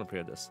with myself. I'm gonna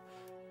repair this.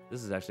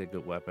 This is actually a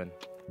good weapon.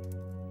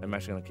 I'm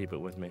actually gonna keep it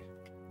with me.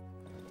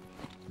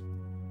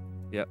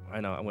 Yep,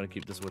 I know. I'm gonna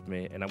keep this with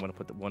me, and I'm gonna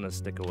put one of the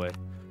stick away.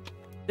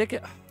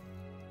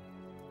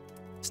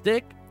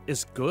 Stick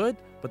is good,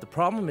 but the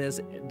problem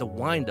is the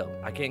wind up.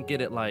 I can't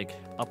get it like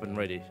up and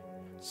ready.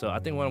 So I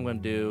think what I'm gonna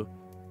do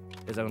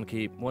is I'm gonna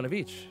keep one of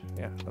each.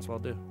 Yeah, that's what I'll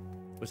do.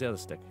 Where's the other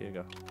stick? Here you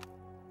go.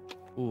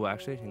 Ooh,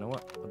 actually, you know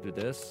what? I'll do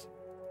this.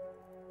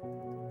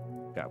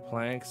 Got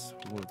planks.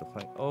 Move the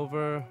plank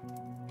over.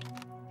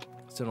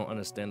 Still don't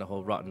understand the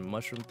whole rotten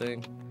mushroom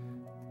thing.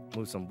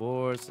 Move some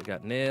boards. I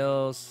got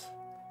nails.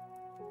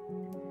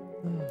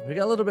 We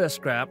got a little bit of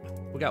scrap.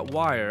 We got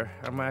wire.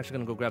 I'm actually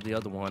gonna go grab the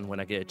other one when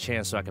I get a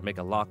chance so I can make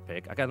a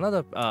lockpick. I got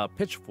another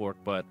pitchfork,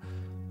 but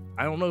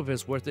I don't know if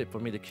it's worth it for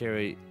me to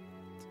carry.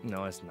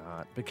 No, it's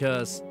not,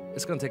 because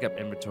it's gonna take up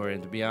inventory,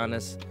 and to be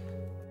honest,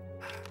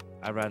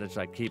 I'd rather just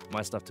like keep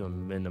my stuff to a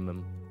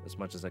minimum as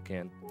much as I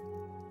can.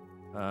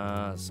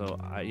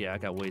 Yeah, I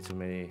got way too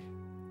many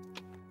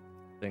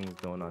things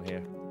going on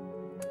here.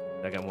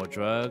 I got more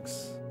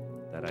drugs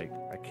that I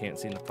can't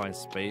seem to find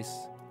space.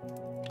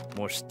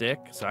 More stick.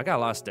 So I got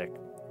a lot of stick,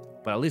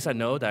 but at least I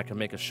know that I can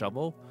make a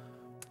shovel.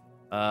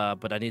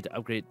 But I need to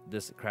upgrade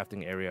this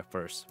crafting area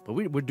first. But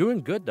we're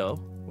doing good though.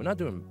 We're not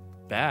doing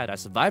bad. I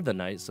survived the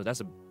night, so that's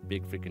a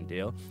big freaking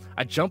deal.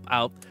 I jumped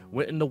out,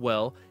 went in the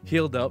well,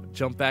 healed up,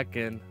 jumped back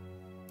in.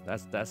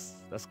 That's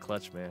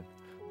clutch, man.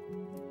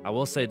 I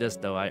will say this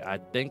though. I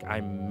think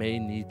I may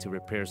need to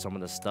repair some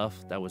of the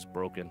stuff that was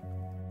broken.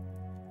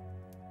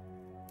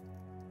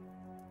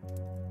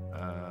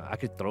 I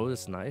could throw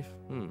this knife.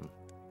 I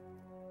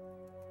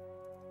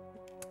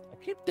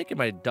keep thinking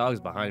my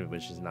dog's behind me,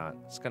 but she's not.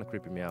 It's kind of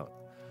creeping me out.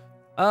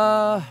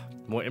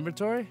 More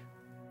inventory?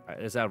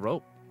 Is that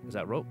rope? Is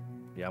that rope?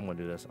 Yeah, I'm gonna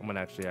do this. I'm gonna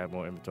actually add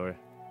more inventory.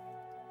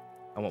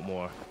 I want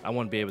more. I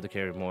want to be able to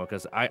carry more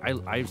because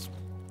I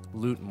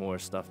loot more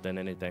stuff than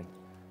anything.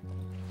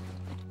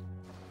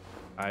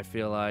 I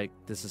feel like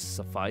this is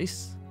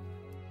suffice.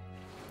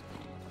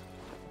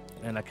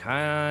 And I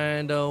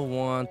kind of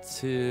want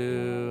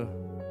to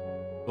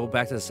go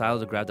back to the silo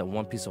to grab that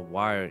one piece of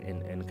wire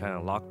and kind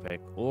of lockpick,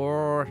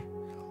 or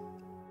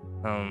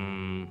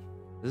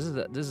this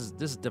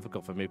is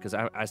difficult for me because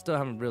I still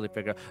haven't really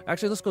figured out.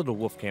 Actually, let's go to the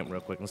wolf camp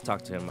real quick. Let's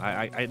talk to him.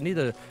 I need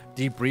a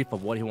debrief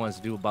of what he wants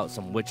to do about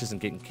some witches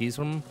and getting keys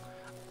from him.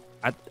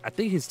 I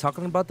think he's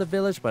talking about the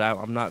village, but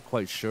I'm not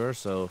quite sure.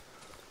 So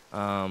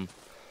I'm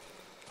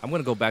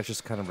gonna go back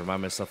just to kind of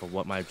remind myself of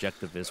what my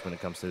objective is when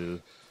it comes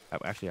to.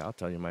 Actually, I'll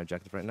tell you my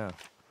objective right now.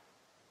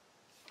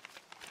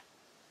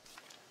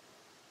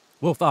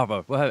 Wolf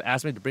Alva will have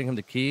asked me to bring him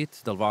the key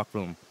to the rock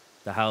room,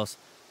 the house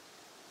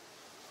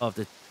of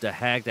the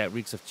hag that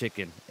reeks of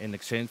chicken. In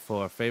exchange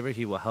for a favor,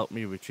 he will help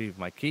me retrieve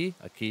my key.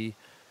 A key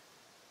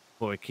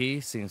for a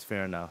key seems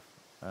fair enough.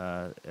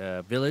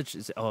 Village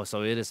is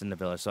so it is in the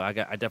village. So I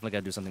definitely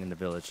gotta do something in the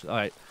village. All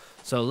right,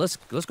 so let's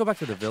go back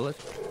to the village.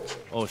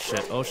 Oh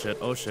shit! Oh shit!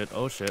 Oh shit!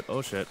 Oh shit!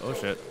 Oh shit! Oh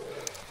shit!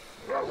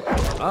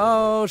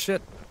 Oh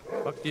shit!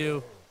 Fuck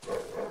you!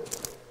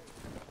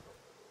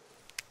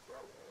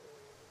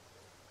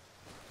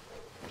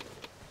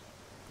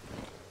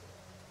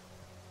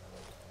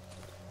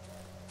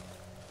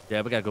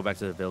 Yeah, we gotta go back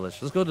to the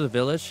village. Let's go to the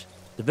village.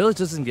 The village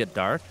doesn't get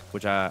dark,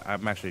 which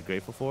I'm actually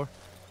grateful for.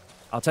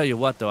 I'll tell you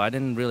what, though, I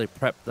didn't really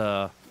prep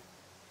the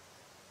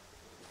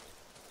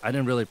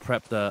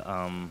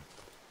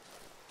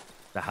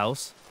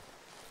house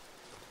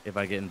if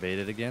I get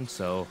invaded again.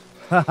 So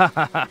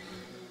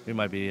we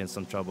might be in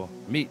some trouble.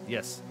 Meat,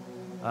 yes.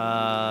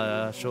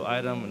 Show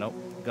item, nope.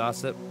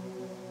 Gossip.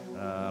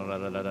 Yep,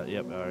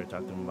 I already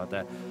talked to him about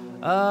that.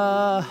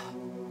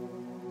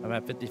 I'm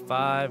at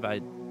 55.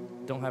 I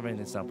don't have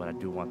anything set, but I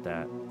do want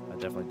that. I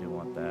definitely do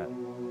want that.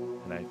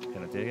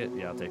 Can I take it?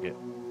 Yeah, I'll take it.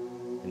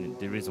 And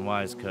the reason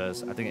why is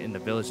because I think in the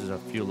village there's a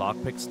few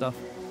lockpick stuff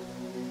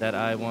that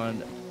I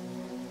want.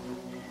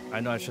 I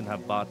know I shouldn't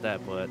have bought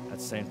that, but at the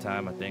same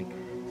time, I think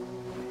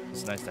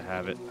it's nice to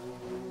have it.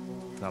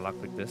 Can I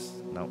lockpick this?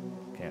 No,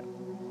 can't.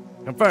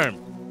 Confirm.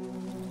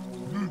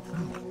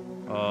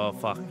 Oh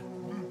fuck.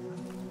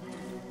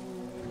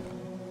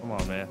 Come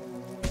on, man.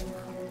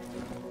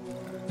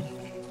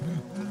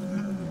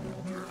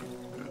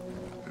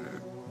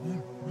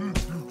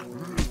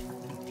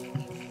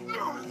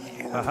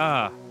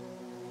 Haha.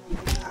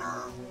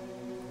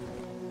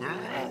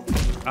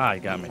 Ah,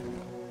 you got me.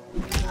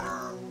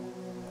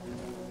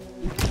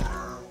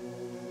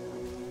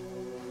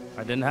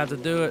 I didn't have to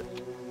do it.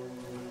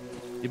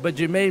 But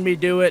you made me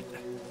do it.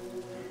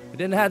 It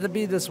didn't have to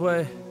be this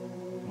way.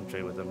 I'm gonna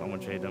trade with him. I'm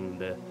gonna trade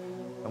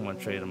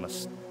him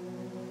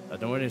I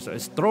don't really.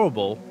 It's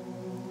throwable.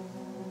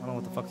 I don't know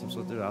what the fuck I'm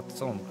supposed to do. I'll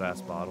sell him a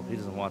glass bottle. He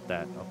doesn't want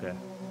that. Okay.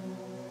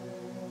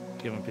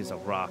 Give him a piece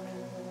of rock.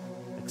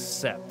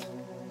 Accept.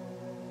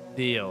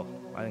 Deal.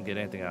 I didn't get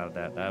anything out of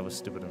that. That was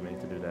stupid of me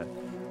to do that.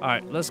 All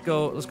right, let's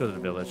go. Let's go to the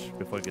village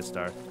before it gets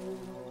dark.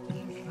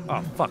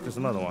 Oh fuck! There's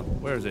another one.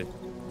 Where is he?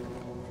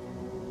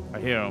 I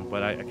hear him,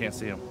 but I can't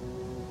see him.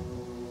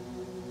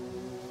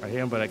 I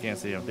hear him, but I can't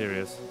see him. There he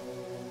is.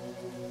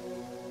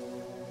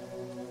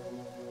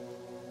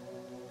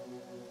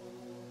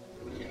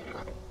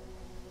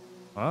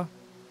 Huh?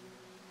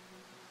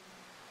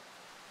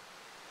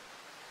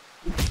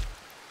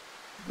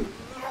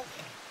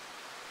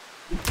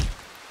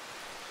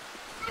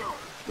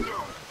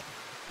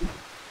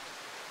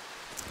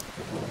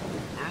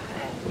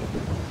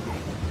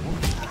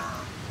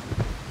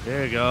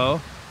 There you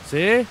go.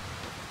 See?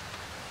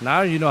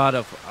 Now you know how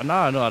to.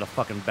 Now I know how to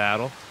fucking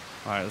battle.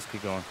 All right, let's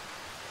keep going.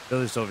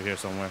 Village's over here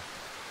somewhere.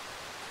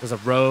 There's a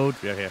road.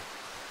 Yeah, here.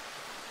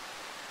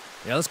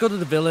 Yeah, let's go to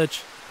the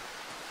village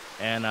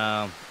and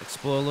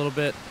explore a little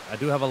bit. I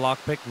do have a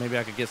lockpick. Maybe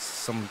I could get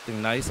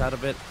something nice out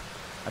of it.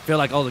 I feel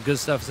like all the good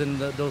stuff's in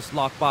those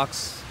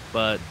lockbox,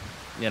 but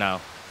you know,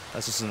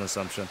 that's just an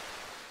assumption.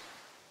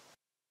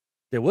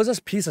 There was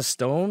a piece of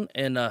stone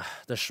in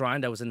the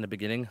shrine that was in the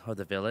beginning of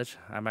the village.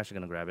 I'm actually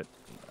gonna grab it.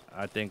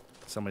 I think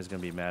somebody's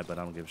gonna be mad, but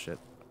I don't give a shit.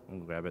 I'm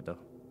gonna grab it though.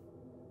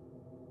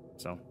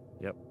 So,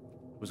 yep.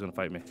 Who's gonna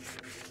fight me?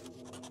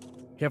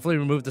 Carefully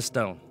remove the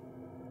stone.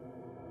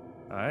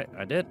 Alright,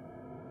 I did.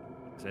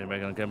 Is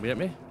anybody gonna come get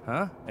me?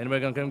 Huh? Anybody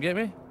gonna come get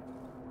me?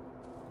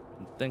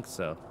 Didn't think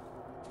so.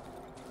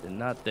 Did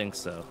not think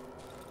so.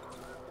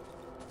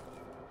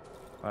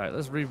 Alright,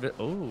 let's revisit.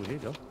 Oh, here you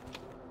go.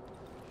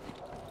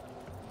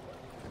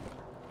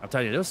 I'm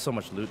telling you, there's so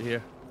much loot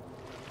here.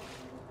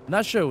 I'm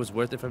not sure it was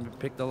worth it for me to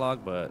pick the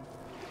log, but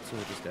let's see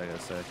what this guy gotta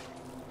say.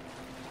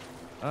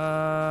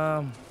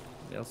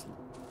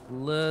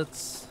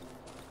 Let's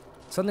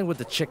something with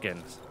the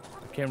chickens.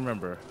 I can't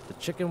remember. The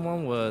chicken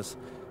one was,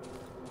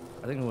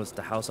 I think it was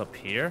the house up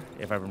here,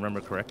 if I remember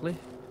correctly.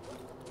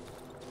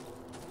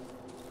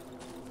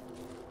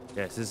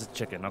 Yes, this is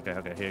chicken. Okay,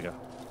 here you go.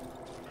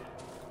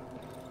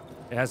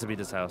 It has to be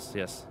this house.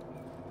 Yes.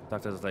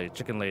 Talk to this lady.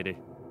 Chicken lady.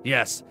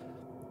 Yes.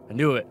 I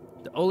knew it.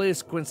 The old lady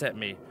squints at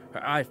me,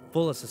 her eye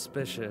full of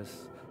suspicion.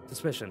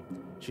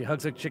 She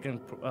hugs her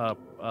chicken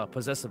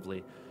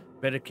possessively.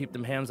 Better keep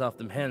them hands off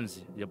them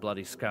hens, you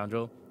bloody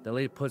scoundrel. The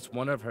lady puts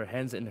one of her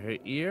hens in her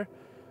ear,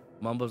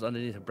 mumbles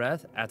underneath her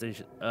breath. After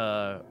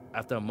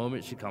a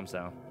moment, she calms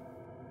down.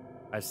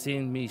 I've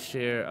seen me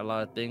share a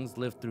lot of things,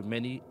 lived through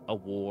many a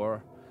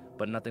war,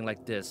 but nothing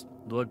like this.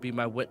 Lord be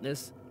my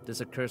witness, this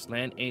accursed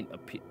land ain't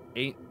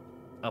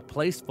a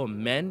place for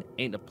men,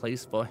 ain't a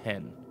place for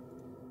hen.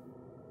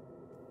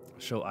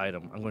 Show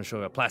item. I'm going to show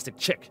you a plastic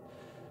chick.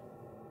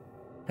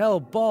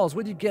 Hell, balls,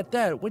 where'd you get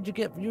that? Where'd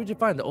you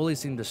find? The old lady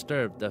seemed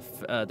disturbed.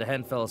 The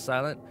hen fell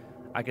silent.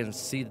 I can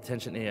see the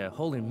tension in the air.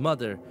 Holy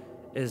mother,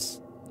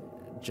 is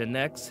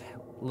Janek's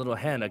little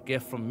hen a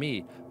gift from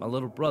me, my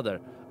little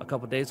brother? A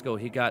couple days ago,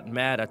 he got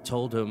mad. I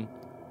told him,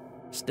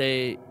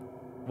 stay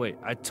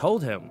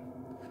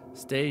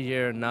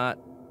here, not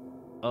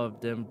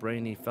of them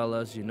brainy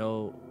fellas, you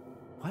know.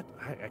 What?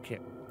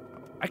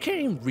 I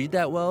can't even read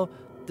that well.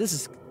 This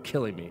is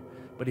killing me.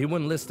 But he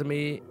wouldn't listen to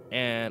me,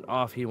 and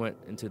off he went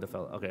into the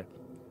fella. Okay.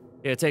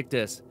 Here, take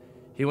this.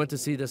 He went to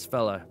see this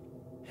fella.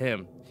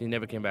 Him. He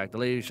never came back. The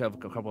lady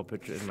shoved a couple of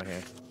pictures in my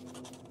hand.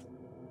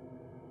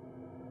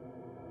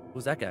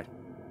 Who's that guy?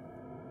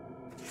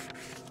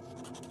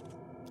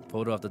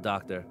 Photo of the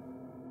doctor.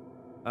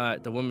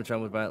 Alright, the woman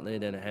trembled violently,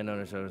 then a hand on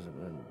her shoulders.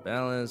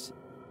 Balance.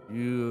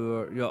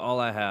 You're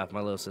all I have,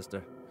 my little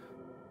sister.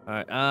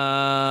 Alright,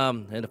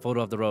 and a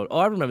photo of the road. Oh,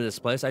 I remember this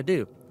place. I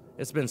do.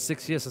 It's been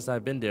 6 years since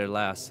I've been there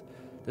last.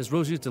 This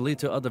road used to lead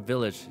to other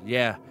village.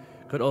 Yeah,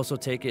 could also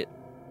take it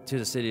to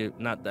the city,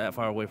 not that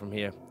far away from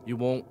here. You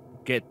won't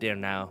get there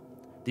now.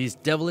 These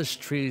devilish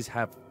trees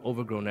have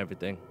overgrown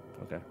everything.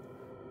 Okay.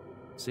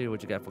 See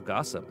what you got for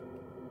gossip.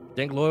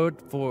 Thank the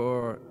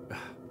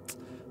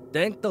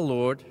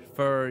Lord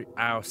for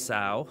our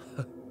sow.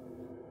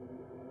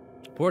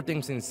 Poor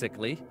thing seems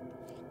sickly,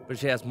 but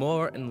she has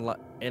more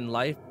in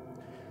life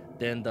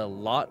than the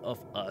lot of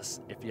us,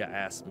 if you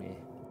ask me.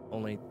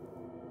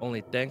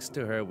 Only thanks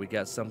to her, we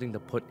got something to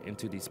put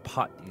into these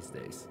pot these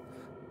days.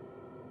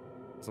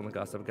 Some of the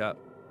gossip I got.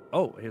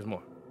 Oh, here's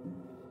more.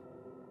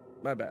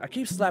 My bad. I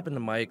keep slapping the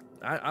mic.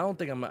 I don't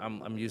think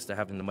I'm used to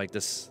having the mic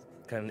this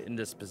kind of in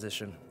this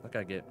position. I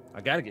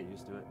gotta get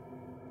used to it,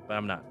 but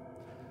I'm not.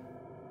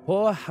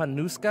 Poor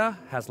Hanuska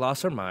has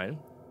lost her mind.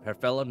 Her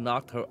fella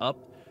knocked her up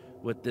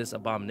with this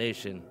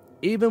abomination.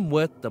 Even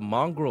with the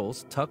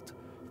mongrels tucked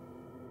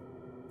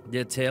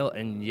their tail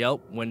and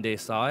yelp when they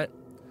saw it.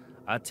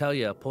 I tell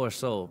you, poor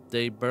soul.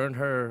 They burned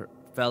her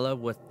fella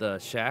with the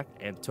shack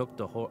and took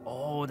the horse.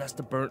 Oh, that's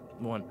the burnt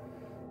one.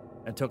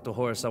 And took the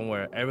horse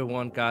somewhere.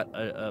 Everyone got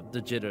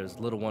the jitters.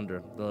 Little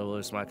wonder. The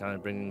little smile kind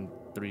of bringing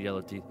 3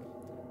 yellow teeth.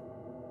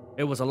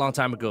 It was a long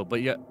time ago,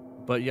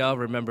 but y'all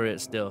remember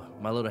it still.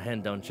 My little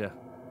hen, don't ya?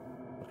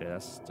 Okay,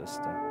 that's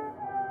just...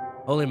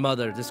 Holy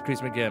Mother, this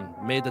creeps me again.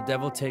 May the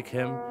devil take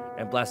him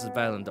and blast his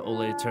violin. The old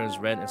lady turns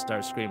red and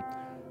starts screaming.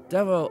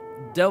 Devil,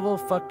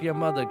 fuck your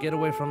mother. Get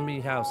away from me,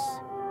 house.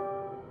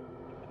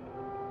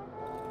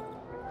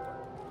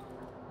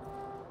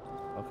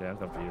 Okay, I'm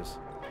confused.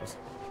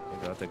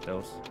 Maybe I'll take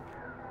those.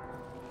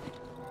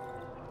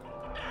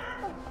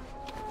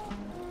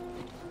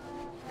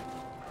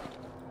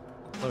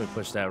 Let me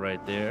push that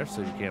right there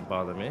so you can't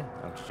bother me.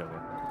 I'm just joking.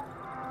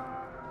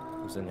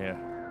 Who's in here?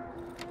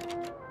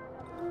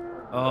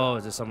 Oh,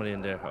 is there somebody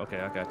in there? Okay,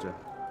 I got you.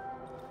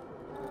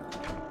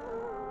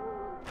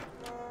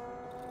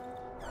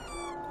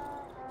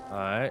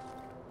 Alright.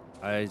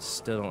 I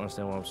still don't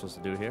understand what I'm supposed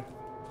to do here.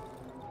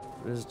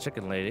 There's a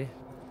chicken lady.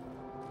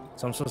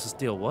 So I'm supposed to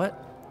steal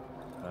what?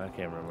 I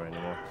can't remember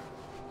anymore.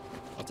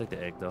 I'll take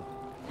the egg though.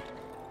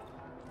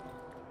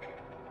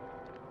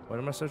 What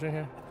am I searching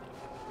here?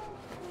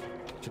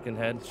 Chicken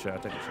head? Sure, I'll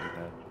take a chicken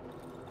head.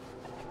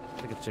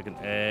 Take a chicken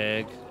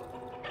egg.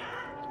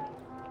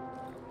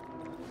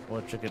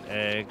 More chicken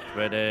egg,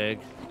 red egg.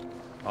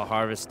 I'll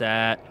harvest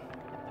that.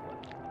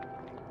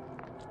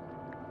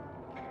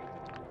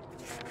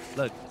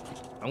 Look,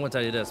 I'm gonna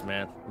tell you this,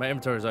 man. My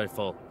inventory is already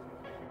full.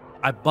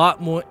 I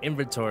bought more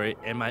inventory,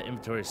 and my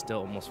inventory is still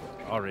almost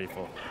already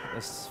full.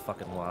 This is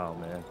fucking wild,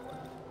 man.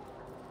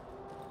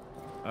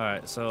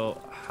 Alright,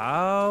 so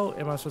how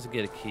am I supposed to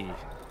get a key?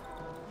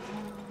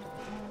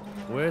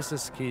 Where's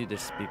this key to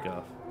speak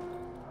of?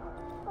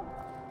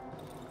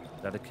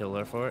 Got a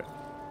killer for it?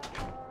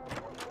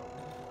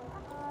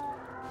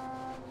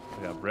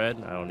 I got bread.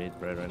 I don't need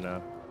bread right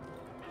now.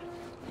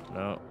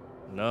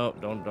 No,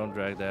 don't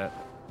drag that.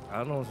 I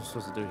don't know what I'm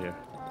supposed to do here.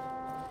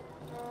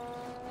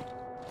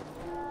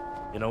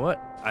 You know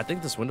what? I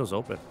think this window's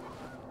open.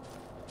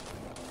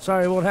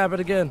 Sorry, it won't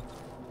happen again.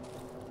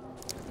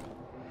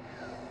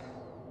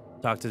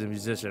 Talk to the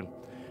musician.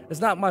 It's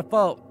not my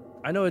fault.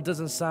 I know it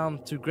doesn't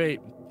sound too great,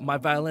 my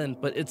violin,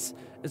 but it's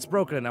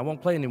broken. I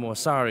won't play anymore.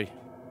 Sorry.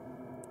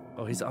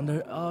 Oh, he's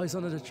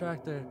under the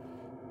tractor.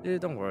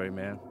 Dude, don't worry,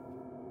 man.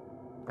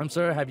 I'm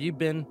sorry. Have you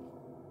been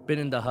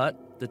in the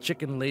hut, the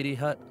chicken lady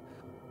hut?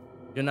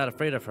 You're not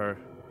afraid of her.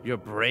 You're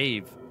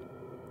brave.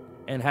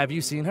 And have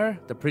you seen her,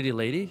 the pretty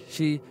lady?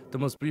 She, the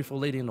most beautiful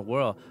lady in the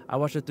world. I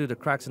watch her through the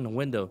cracks in the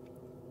window.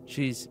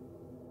 She's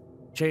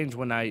changed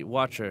when I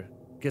watch her.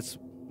 Gets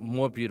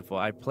more beautiful.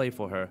 I play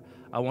for her.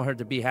 I want her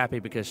to be happy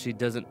because she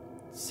doesn't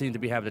seem to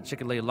be having the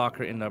chicken lady lock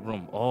her in the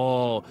room.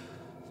 Oh,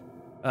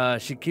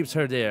 she keeps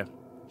her there.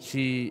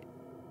 She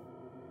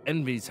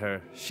envies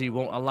her. She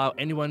won't allow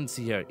anyone to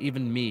see her,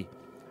 even me.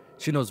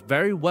 She knows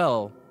very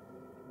well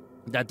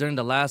that during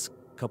the last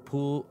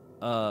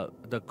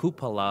the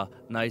cupola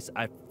nights,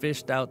 I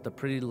fished out the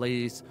pretty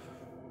lady's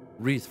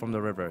wreath from the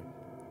river.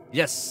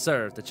 Yes,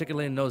 sir. The chicken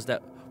lady knows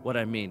that what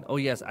I mean. Oh,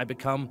 yes, I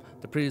become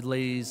the pretty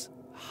lady's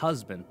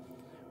husband.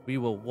 We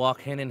will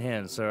walk hand in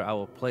hand, sir. I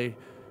will play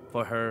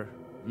for her,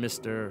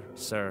 Mr.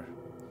 Sir.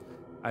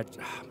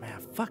 Man,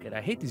 fuck it. I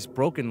hate these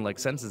broken like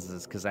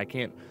sentences because I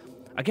can't.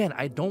 Again,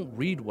 I don't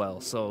read well,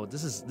 so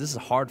this is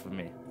hard for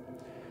me.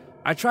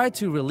 I tried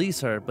to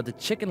release her, but the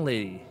chicken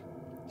lady,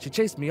 she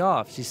chased me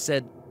off. She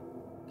said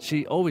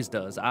she always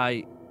does.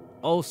 I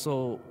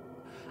also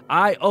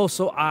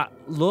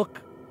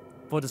look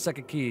for the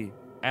second key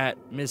at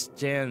Miss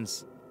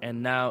Jan's,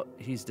 and now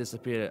he's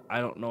disappeared. I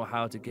don't know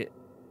how to get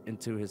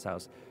into his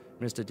house.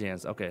 Mr.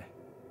 Jan's. Okay.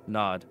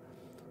 Nod.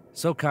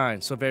 So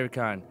kind, so very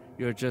kind.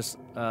 You're just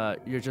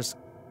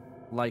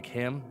like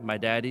him, my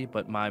daddy,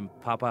 but my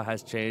papa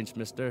has changed,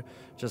 mister.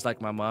 Just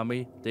like my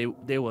mommy.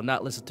 They will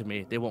not listen to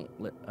me. They won't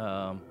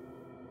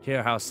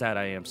hear how sad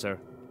I am, sir.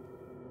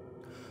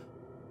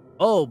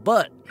 Oh,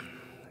 but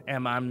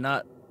am I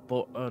not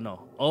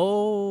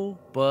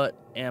but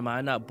am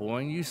I not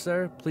boring you,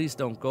 sir? Please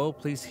don't go.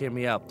 Please hear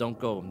me out. Don't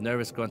go.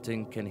 Nervous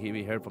grunting can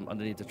be heard from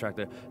underneath the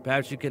tractor.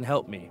 Perhaps you can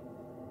help me.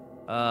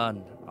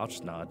 I'll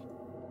just nod.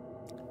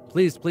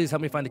 Please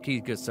help me find the key,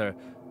 good sir.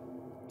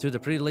 To the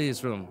pretty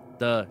lady's room.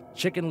 The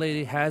chicken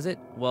lady has it.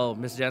 Well,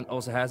 Miss Jan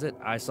also has it.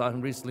 I saw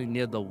him recently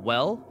near the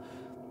well.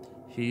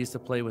 He used to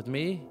play with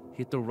me.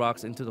 He threw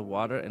rocks into the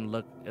water and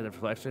looked at the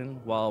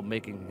reflection while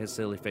making his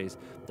silly face.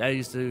 Dad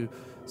used to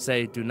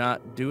say, do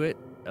not do it,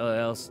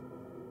 else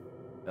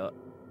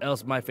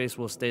my face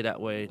will stay that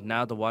way.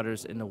 Now the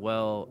waters in the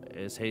well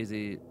is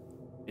hazy.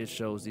 It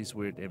shows these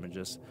weird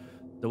images.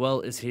 The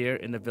well is here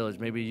in the village.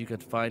 Maybe you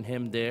could find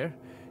him there.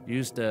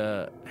 Used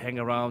to hang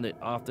around it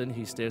often.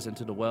 He stares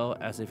into the well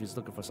as if he's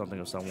looking for something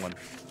or someone.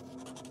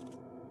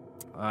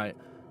 Alright.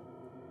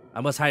 I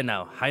must hide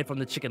now. Hide from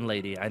the chicken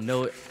lady. I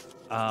know it.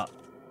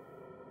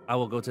 I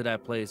will go to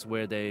that place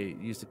where they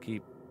used to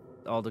keep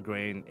all the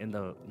grain in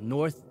the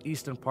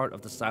northeastern part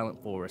of the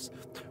Silent Forest.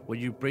 Will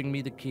you bring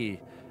me the key?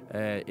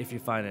 If you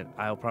find it,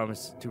 I'll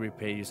promise to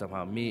repay you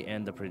somehow. Me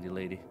and the pretty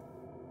lady.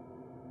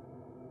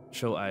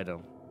 Show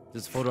item.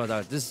 This photo of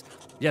doctor. This,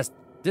 yes,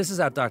 this is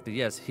our doctor.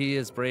 Yes, he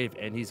is brave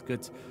and he's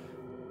good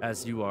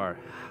as you are.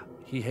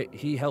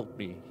 He helped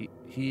me.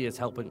 He is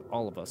helping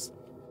all of us.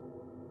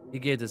 He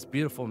gave this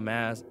beautiful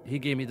mask. He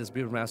gave me this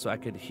beautiful mask so I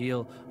could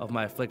heal of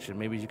my affliction.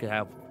 Maybe you could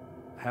have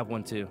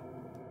one too.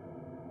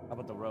 How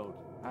about the road?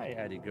 Hi,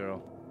 Addie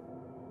girl.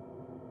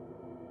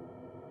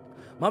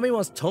 Mommy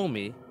once told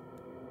me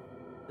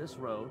this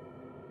road,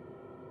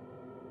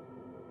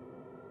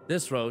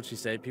 she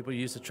said, people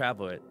used to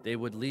travel it. They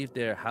would leave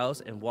their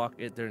house and walk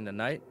it during the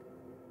night.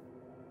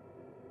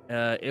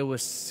 It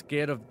was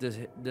scared of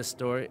this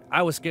story.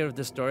 I was scared of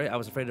this story. I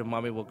was afraid that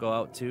mommy will go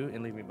out too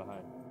and leave me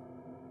behind.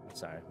 I'm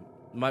sorry.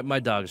 My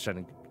dog is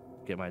trying to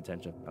get my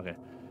attention. Okay.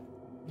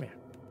 Come here.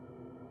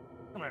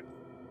 Come here.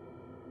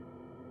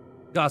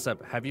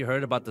 Gossip, have you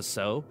heard about the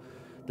SuS?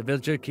 The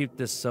villager keep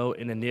this SuS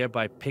in a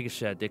nearby pig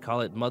shed. They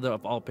call it mother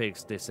of all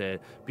pigs, they said.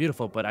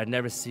 Beautiful, but I've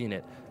never seen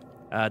it.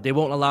 They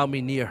won't allow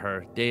me near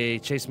her. They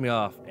chase me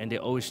off, and they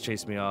always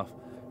chase me off.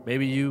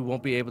 Maybe you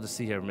won't be able to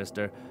see her,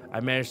 mister. I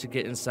managed to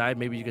get inside.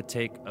 Maybe you could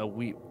take a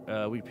wheat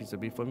piece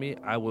of beef for me.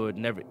 I would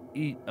never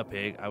eat a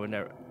pig. I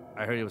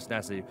heard it was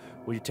nasty.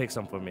 Will you take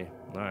some for me?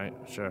 All right,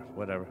 sure,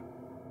 whatever.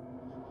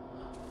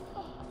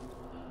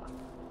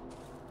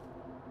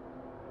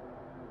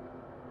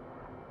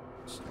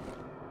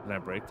 Can I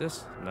break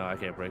this? No, I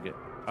can't break it.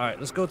 All right,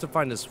 let's go to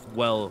find this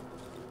well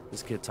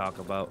this kid talk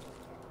about.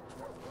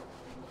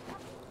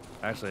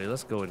 Actually,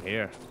 let's go in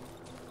here.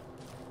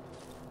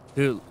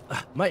 Dude,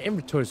 my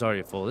inventory's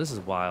already full. This is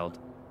wild.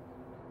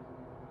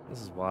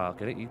 This is wild.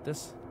 Can I eat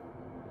this?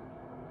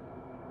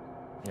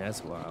 Yeah,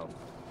 that's wild.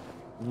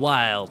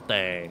 Wild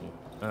thing.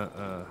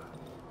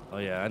 Oh,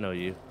 yeah, I know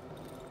you.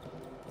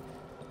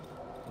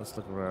 Let's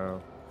look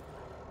around.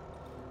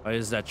 Oh,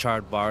 is that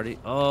charred barley?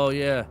 Oh,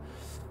 yeah.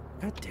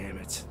 God damn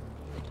it.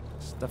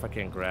 Stuff I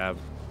can't grab.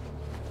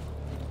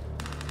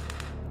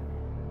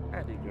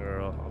 Happy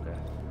girl. Okay.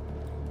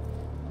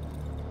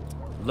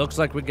 Looks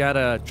like we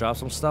gotta drop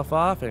some stuff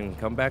off and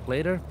come back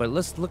later. But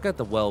let's look at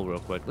the well real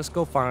quick. Let's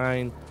go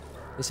find...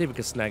 Let's see if we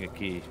can snag a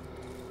key.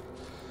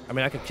 I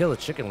mean, I could kill the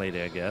chicken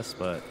lady, I guess,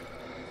 but...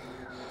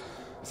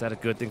 Is that a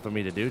good thing for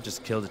me to do?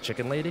 Just kill the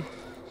chicken lady?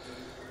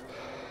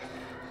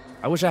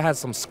 I wish I had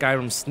some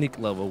Skyrim sneak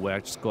level where I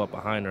just go up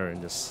behind her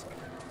and just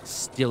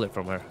steal it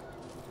from her.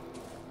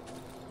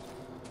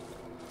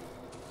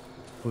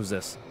 Who's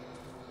this?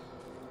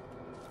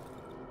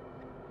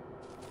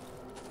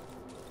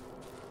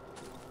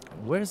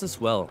 Where's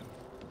this well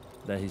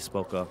that he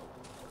spoke of?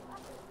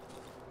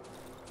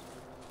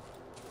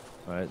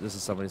 Alright, this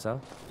is somebody's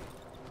house.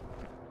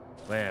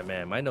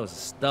 Man, my nose is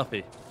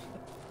stuffy.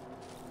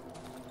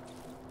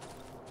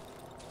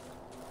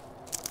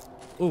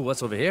 Ooh,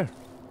 what's over here?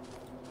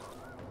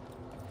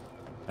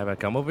 Have I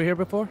come over here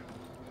before?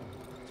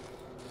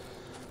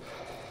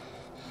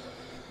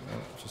 No,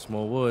 just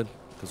more wood,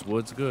 because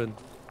wood's good.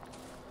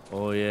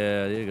 Oh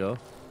yeah, there you go.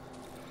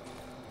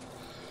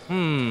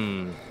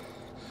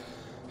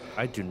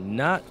 I do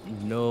not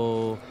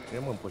know.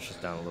 I'm gonna push this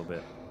down a little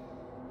bit.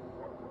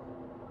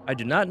 I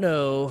do not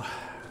know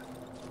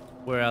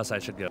where else I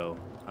should go.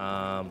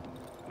 I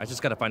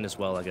just gotta find this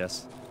well, I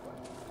guess.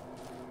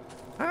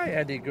 Hi,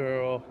 Addie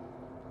girl.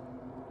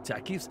 See, I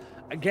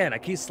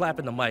keep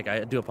slapping the mic.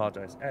 I do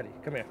apologize. Addie,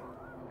 come here.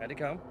 Addie,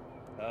 come.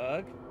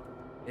 Hug.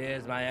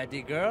 Here's my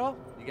Addie girl.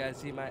 You guys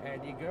see my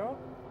Addie girl?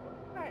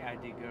 Hi,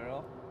 Addie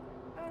girl.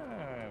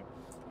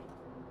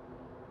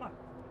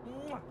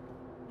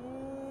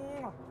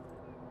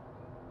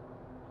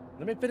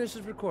 Let me finish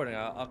this recording.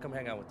 I'll come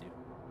hang out with you.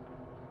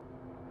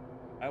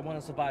 I want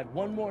to survive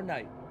one more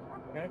night.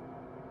 Okay?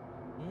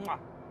 All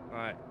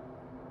right.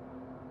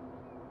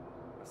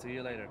 I'll see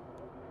you later.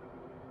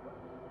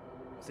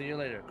 See you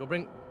later.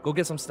 Go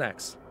get some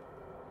snacks.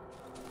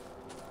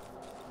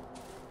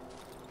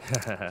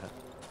 All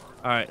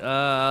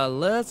right.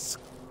 Let's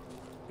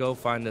go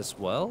find this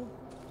well.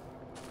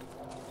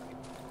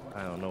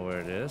 I don't know where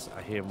it is.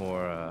 I hear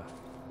more.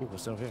 Ooh,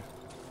 what's over here?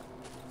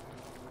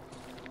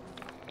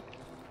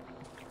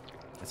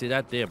 I see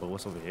that there, but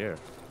what's over here?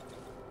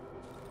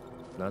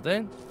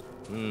 Nothing?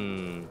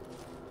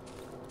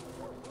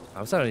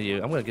 I was telling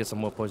you, I'm gonna get some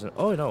more poison.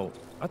 Oh no,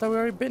 I thought we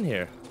already been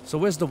here. So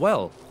where's the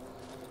well?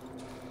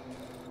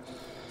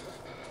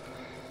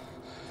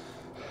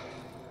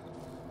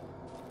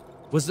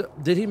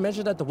 Did he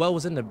mention that the well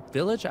was in the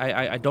village?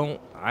 I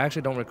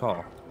actually don't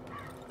recall.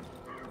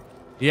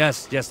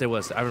 Yes, there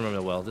was. I remember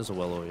the well. There's a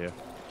well over here.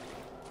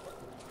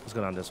 Let's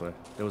go down this way.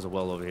 There was a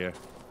well over here.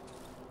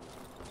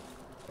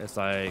 It's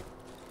like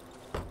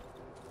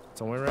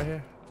somewhere right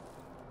here.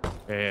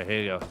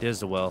 Here you go. There's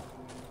the well.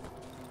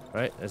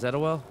 Right? Is that a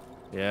well?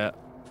 Yeah.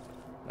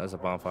 That's a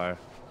bonfire.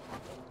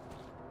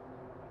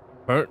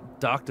 Burnt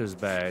doctor's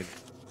bag.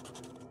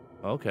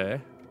 Okay.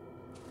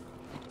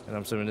 And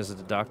I'm assuming this is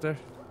the doctor?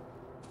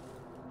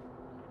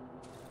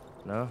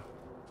 No?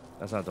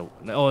 That's not the...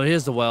 Oh,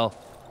 here's the well.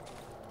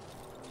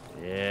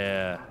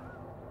 Yeah.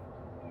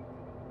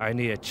 I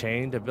need a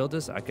chain to build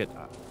this? I could...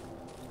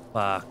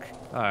 fuck.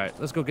 Alright,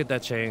 let's go get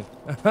that chain.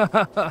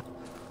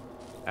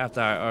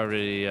 After I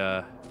already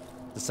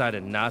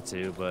decided not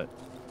to, but...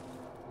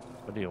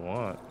 What do you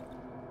want?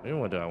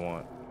 What do I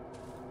want?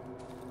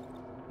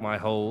 My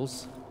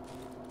holes.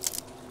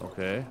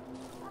 Okay.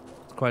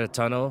 It's quite a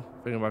tunnel.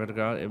 Bring it back to the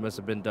ground. It must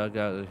have been dug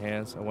out of the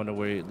hands. I wonder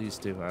where it leads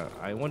to.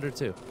 I wonder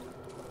too.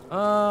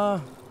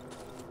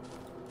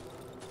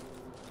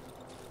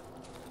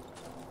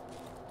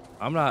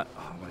 I'm not...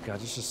 Oh my god,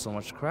 there's just so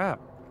much crap.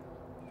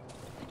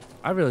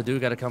 I really do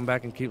gotta come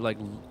back and keep like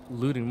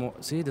looting more.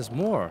 See, there's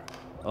more.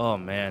 Oh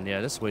man, yeah,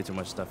 there's way too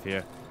much stuff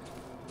here.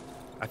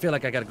 I feel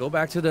like I gotta go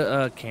back to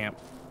the camp.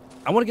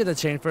 I want to get the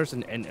chain first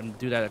and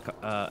do that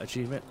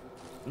achievement.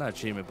 Not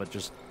achievement, but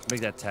just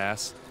make that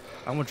task.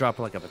 I'm gonna drop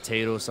like a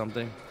potato or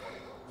something.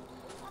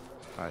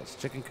 Alright, it's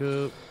chicken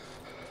coop.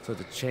 So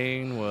the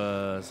chain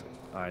was...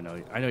 I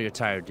know you're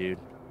tired, dude.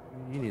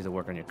 You need to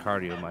work on your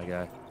cardio, my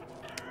guy.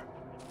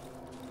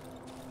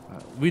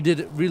 We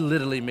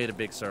literally made a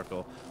big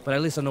circle, but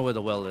at least I know where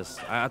the well is.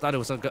 I thought it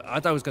was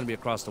gonna be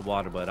across the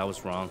water, but I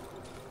was wrong.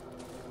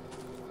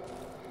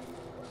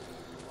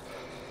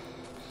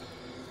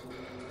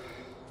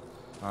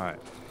 All right,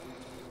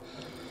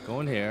 go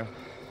in here.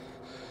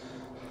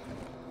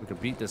 We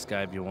could beat this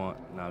guy if you want.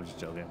 No, I'm just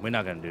joking. We're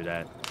not gonna do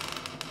that.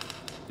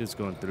 Dude's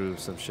going through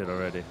some shit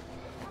already.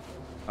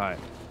 All right,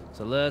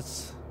 so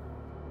let's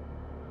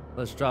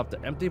drop the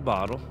empty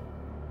bottle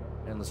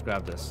and let's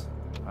grab this.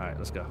 All right,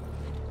 let's go.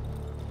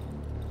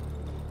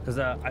 Because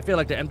I feel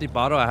like the empty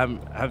bottle, I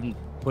haven't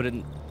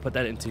put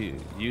that into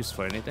use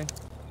for anything.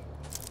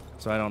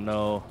 So I don't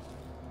know.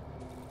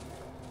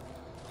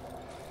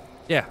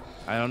 Yeah,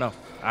 I don't know.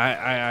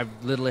 I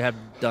literally have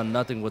done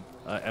nothing with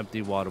an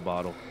empty water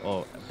bottle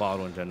or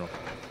bottle in general.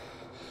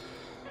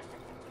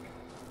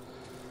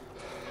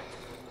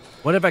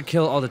 What if I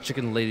kill all the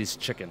chicken lady's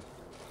chicken?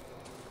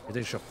 You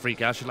think she'll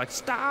freak out? She's like,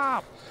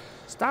 stop!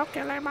 Stop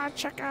killing my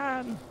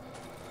chicken!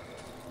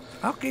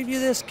 I'll give you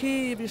this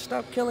key if you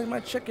stop killing my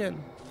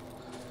chicken.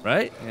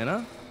 Right? You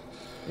know?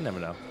 You never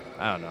know.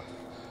 I don't know.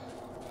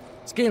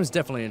 This game is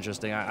definitely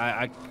interesting.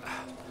 I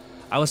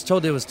was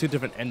told there was 2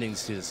 different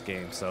endings to this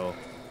game, so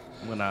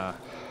I'm gonna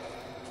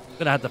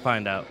have to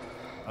find out.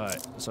 All right,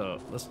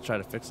 so let's try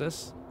to fix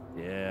this.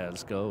 Yeah,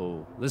 let's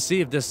go. Let's see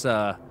if this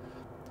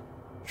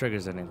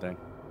triggers anything.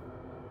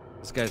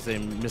 This guy's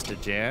name Mr.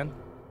 Jan.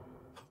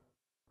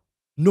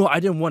 No,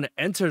 I didn't want to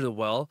enter the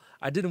well.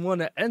 I didn't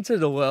want to enter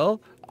the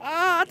well.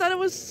 Ah, I thought it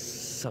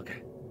was...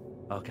 Okay.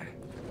 Okay.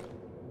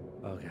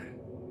 Okay.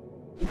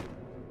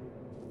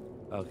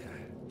 Okay.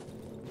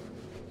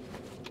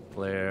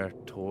 Flare,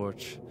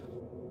 torch.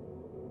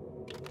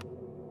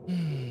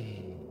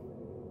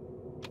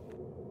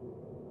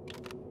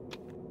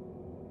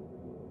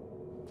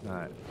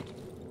 Alright.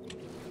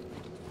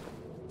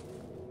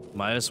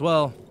 Might as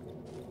well.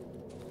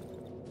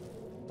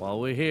 While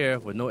we're here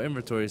with no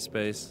inventory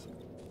space.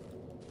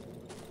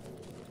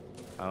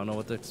 I don't know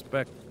what to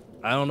expect.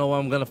 I don't know what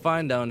I'm gonna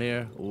find down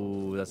here.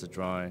 Ooh, that's a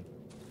drawing.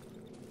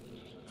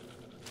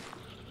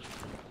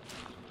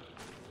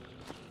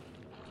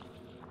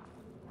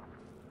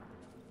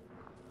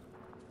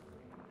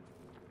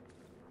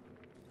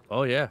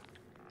 Oh yeah.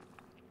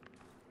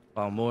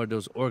 Found more of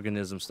those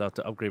organism stuff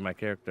to upgrade my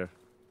character.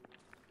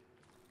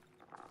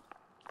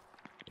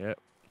 Yep,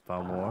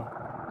 found more.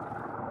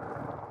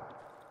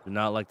 Do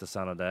not like the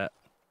sound of that.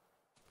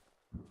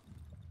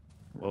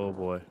 Oh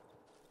boy.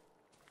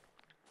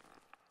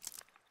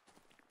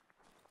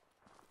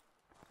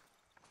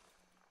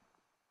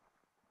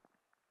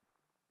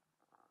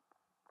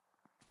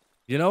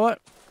 You know what?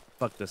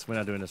 Fuck this. We're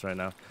not doing this right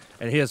now.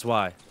 And here's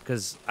why.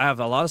 Because I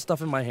have a lot of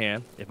stuff in my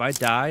hand. If I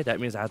die,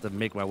 that means I have to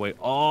make my way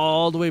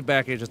all the way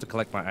back here just to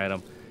collect my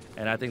item.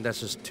 And I think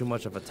that's just too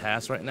much of a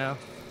task right now.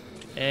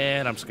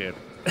 And I'm scared.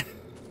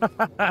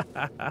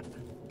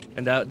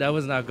 And that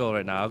was not our goal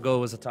right now. Our goal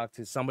was to talk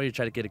to somebody to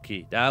try to get a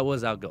key. That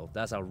was our goal.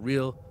 That's our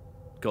real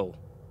goal.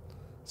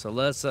 So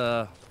let's...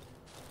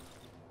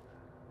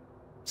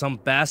 Some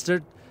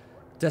bastard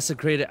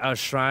desecrated our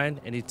shrine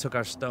and he took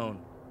our stone.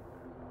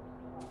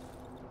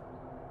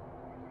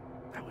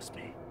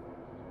 Me.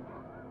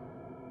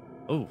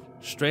 Oh,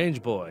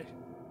 strange boy.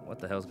 What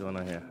the hell's going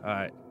on here? All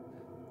right.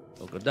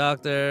 Local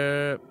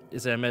doctor. He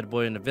said I met a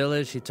boy in the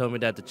village. He told me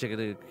that the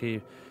chicken key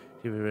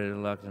he was ready to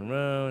lock in the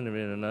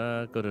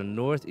room. Go to the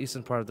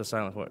northeastern part of the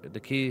silent fort.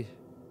 The key.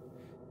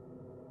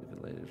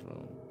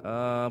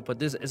 But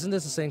this isn't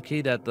this the same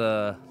key that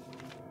the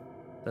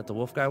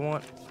wolf guy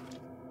want?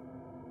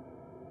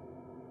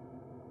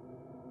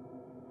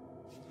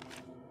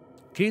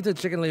 Key to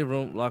the chicken lady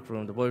room, locked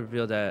room. The boy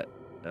revealed that.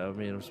 I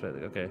mean, respect.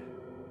 Okay.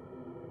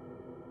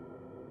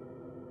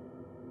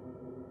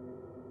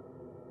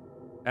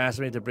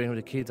 Asked me to bring him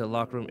the key to the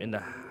locker room in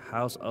the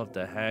house of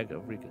the Hag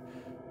of Rika.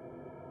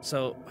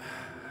 So,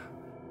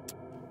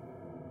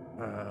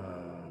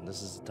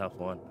 this is a tough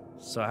one.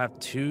 So I have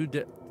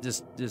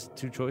just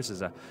two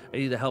choices. I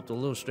either help the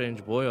little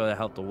strange boy or I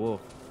help the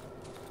wolf.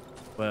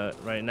 But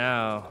right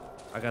now,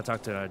 I gotta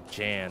talk to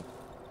Jan.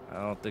 I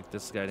don't think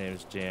this guy named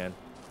is Jan.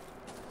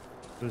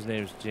 Whose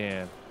name is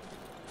Jan?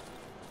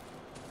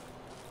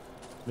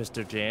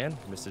 Mr. Jan?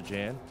 Mr.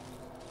 Jan?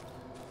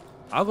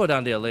 I'll go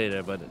down there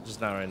later, but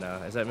just not right now.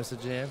 Is that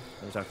Mr. Jan?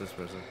 Let me talk to this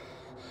person.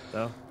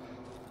 No?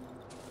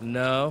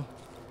 No?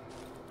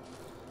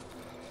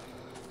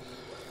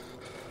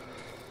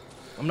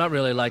 I'm not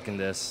really liking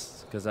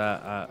this, because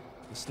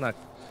it's not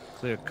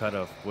clear cut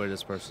of where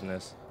this person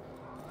is.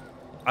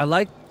 I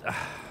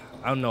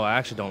don't know, I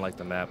actually don't like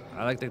the map.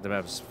 I think the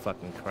map is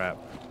fucking crap.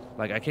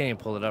 Like, I can't even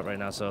pull it up right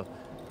now, so...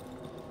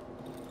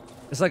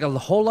 It's like a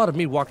whole lot of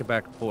me walking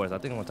back and forth. I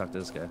think I'm gonna talk to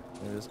this guy.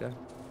 Maybe this guy?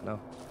 No?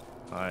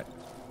 Alright.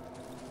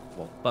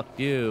 Well, fuck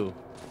you.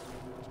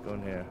 Let's go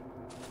in here.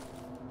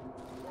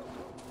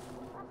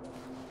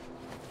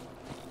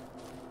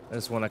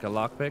 This one like a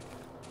lockpick?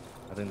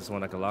 I think this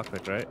one like a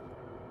lockpick, right?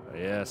 Oh,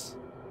 yes.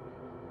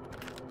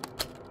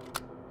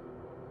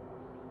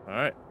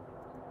 Alright.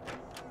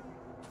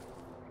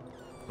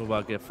 Who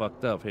about to get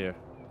fucked up here?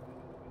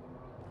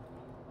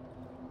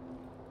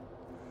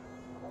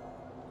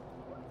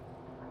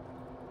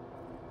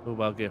 Who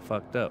about to get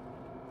fucked up?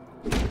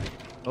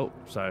 Oh,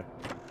 sorry.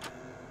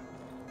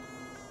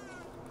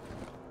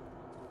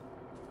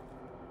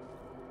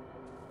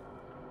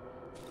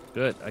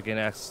 Good, I gain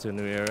access to a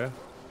new area.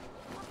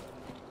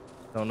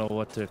 Don't know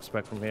what to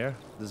expect from here.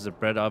 This is a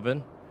bread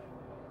oven.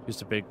 Used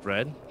to bake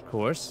bread, of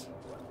course.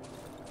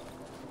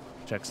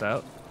 Checks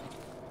out.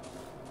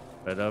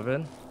 Bread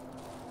oven.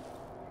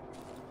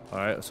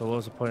 Alright, so what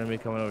was the point of me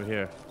coming over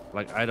here?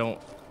 Like, I'm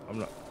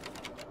not...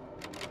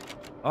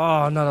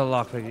 Oh, another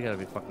lockpick. You gotta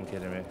be fucking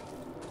kidding me.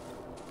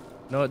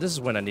 No, this is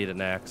when I need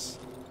an axe.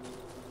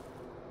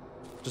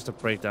 Just to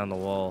break down the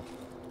wall.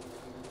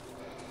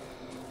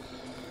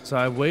 So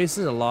I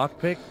wasted a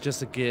lockpick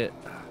just to get...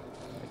 Oh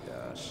my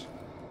gosh.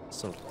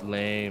 So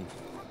lame.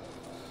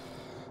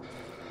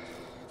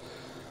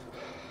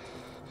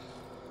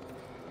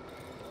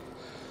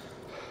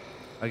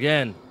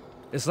 Again,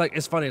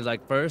 it's funny,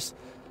 like first,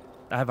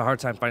 I have a hard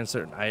time finding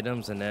certain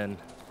items and then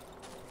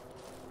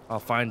I'll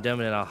find them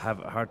and then I'll have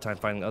a hard time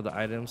finding other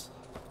items.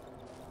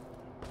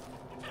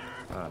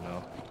 I don't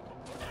know.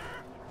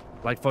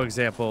 Like for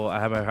example, I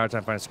have a hard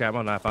time finding scrap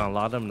metal and I found a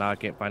lot of them. Now I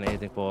can't find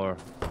anything for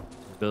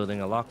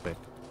building a lockpick.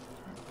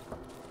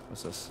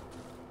 What's this?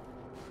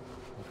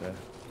 Okay.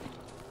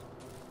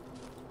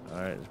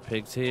 Alright, there's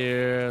pigs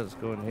here. Let's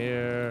go in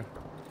here.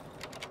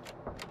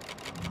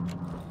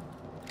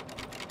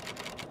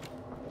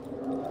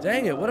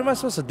 Dang it, what am I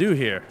supposed to do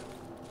here?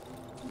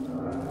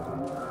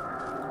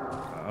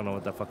 I don't know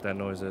what the fuck that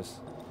noise is.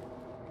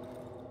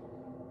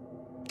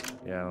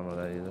 Yeah, I don't know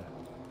that either.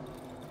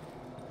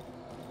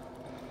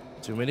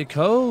 Too many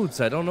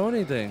codes, I don't know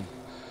anything.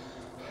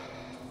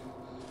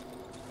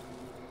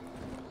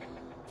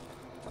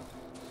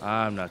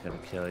 I'm not gonna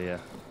kill you.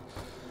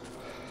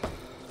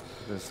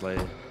 This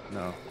lady,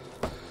 no.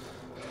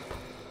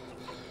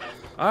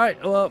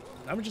 Alright, well,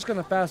 I'm just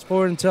gonna fast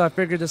forward until I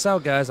figure this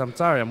out, guys. I'm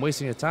sorry, I'm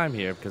wasting your time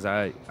here because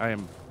I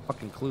am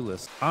fucking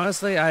clueless.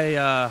 Honestly,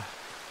 I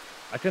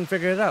couldn't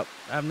figure it out.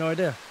 I have no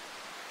idea.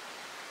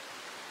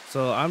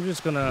 So I'm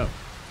just gonna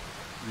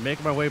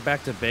make my way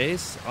back to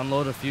base,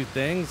 unload a few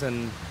things,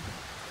 and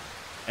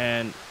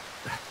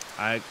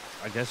I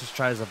guess just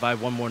try to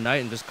survive one more night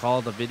and just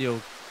call the video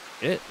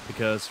it,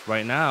 because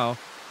right now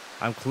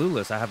I'm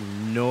clueless. I have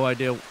no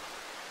idea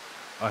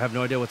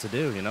what to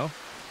do, you know?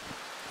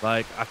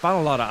 Like, I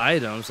found a lot of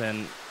items,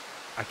 and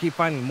I keep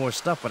finding more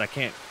stuff, but I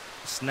can't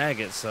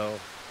snag it, so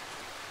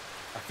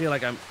I feel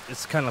like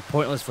it's kind of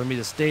pointless for me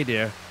to stay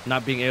there,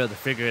 not being able to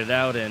figure it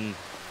out. And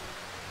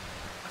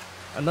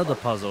another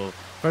puzzle.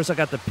 First I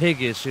got the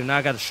pig issue, now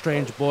I got a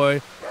strange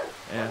boy,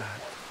 and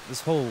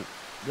this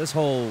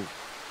whole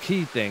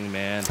key thing,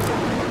 man.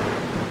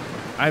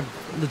 I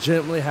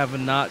legitimately have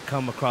not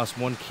come across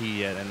one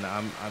key yet, and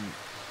I'm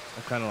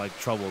kind of like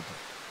troubled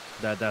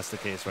that that's the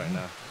case right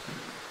now.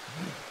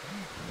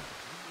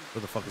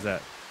 What the fuck is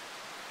that?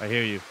 I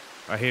hear you.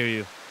 I hear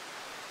you.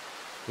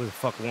 Who the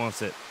fuck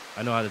wants it?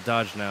 I know how to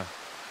dodge now.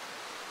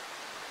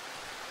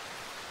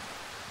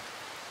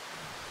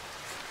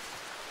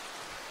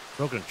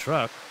 Broken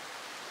truck?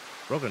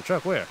 Broken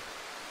truck where?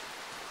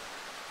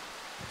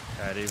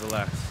 Alright,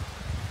 relax.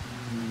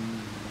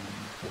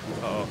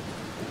 Uh-oh.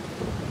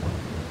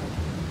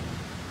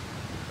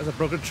 There's a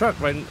broken truck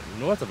right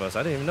north of us.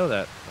 I didn't even know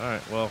that.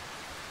 Alright, well.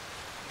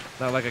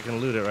 Not like I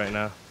can loot it right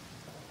now.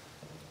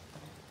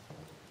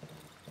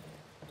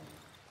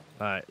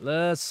 Alright,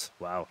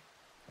 wow.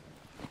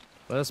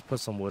 Let's put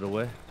some wood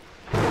away.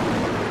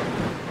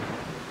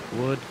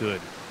 Wood, good.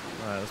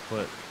 Alright, let's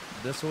put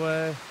this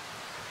away.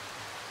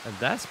 And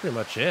that's pretty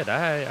much it.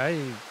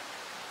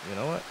 You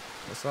know what?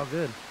 That's all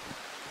good.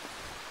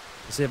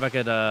 Let's see if I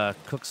could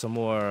cook some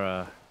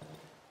more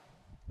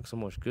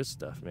good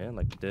stuff, man.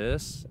 Like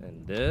this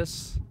and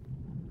this.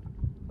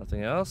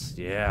 Nothing else?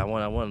 Yeah, I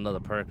want another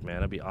perk, man.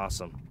 That'd be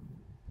awesome.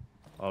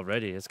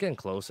 Already, it's getting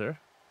closer.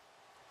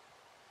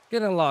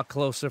 Getting a lot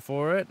closer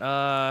for it.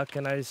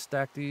 Can I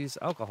stack these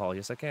alcohol?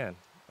 Yes, I can.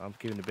 I'm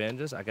keeping the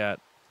bandages. I got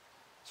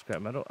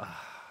scrap metal.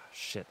 Ah,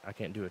 shit. I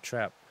can't do a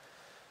trap.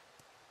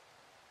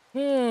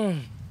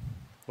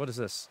 What is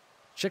this?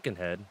 Chicken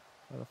head?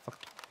 What the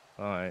fuck?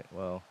 Alright,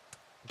 well,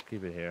 let's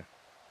keep it here.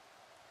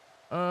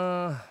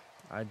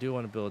 I do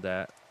want to build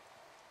that.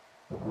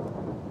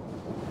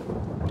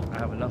 I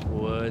have enough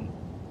wood.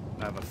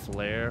 I have a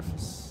flare.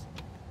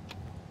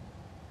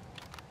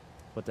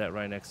 Put that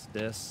right next to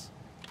this.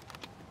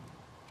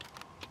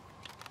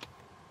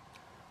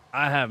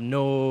 I have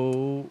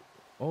no...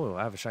 Oh,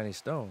 I have a shiny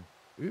stone.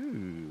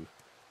 Ooh.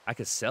 I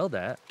could sell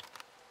that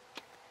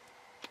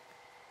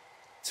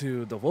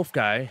to the wolf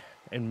guy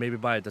and maybe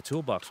buy the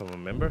toolbox from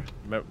him, remember?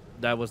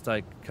 That was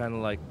like kind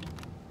of like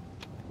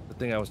the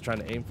thing I was trying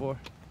to aim for.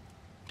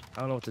 I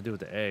don't know what to do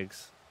with the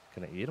eggs.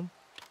 Can I eat them?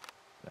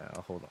 Nah,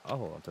 I'll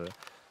hold on to it.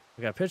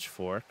 We got a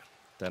pitchfork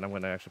that I'm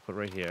going to actually put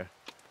right here.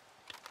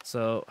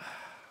 So,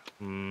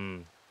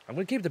 I'm going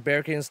to keep the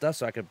barricade and stuff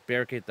so I can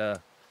barricade the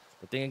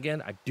thing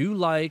again. I do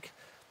like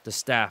the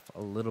staff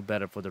a little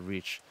better for the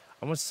reach.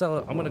 I'm going to sell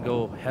it. I'm going to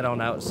go head on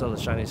out and sell the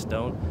shiny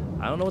stone.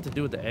 I don't know what to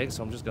do with the eggs,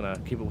 so I'm just going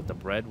to keep it with the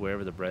bread,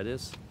 wherever the bread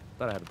is. I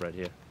thought I had the bread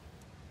here.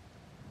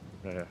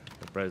 Right here.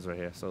 The bread is right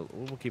here. So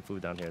we'll keep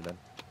food down here then.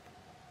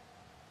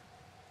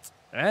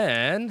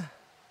 And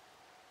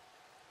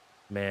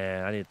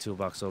man, I need a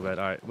toolbox so bad.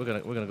 All right, we're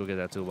gonna go get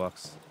that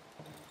toolbox.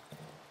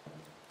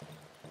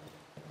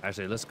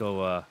 Actually, let's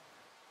go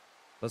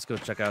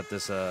check out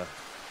this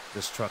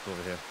this truck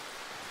over here.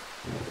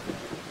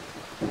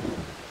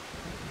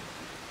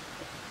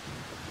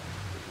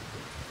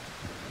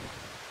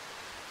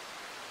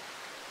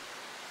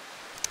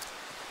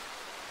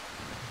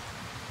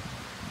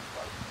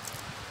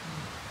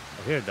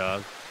 I hear a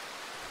dog.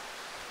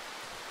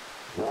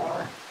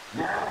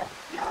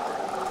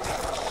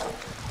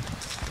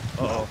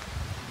 Uh-oh.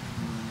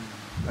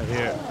 I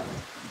hear it.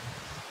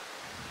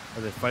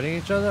 Are they fighting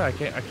each other? I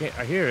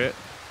hear it.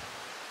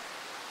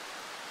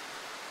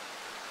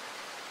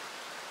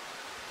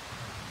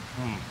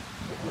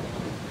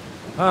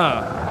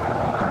 Huh.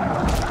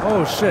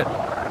 Oh, shit.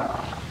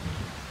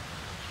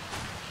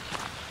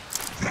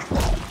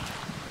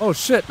 Oh,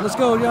 shit. Let's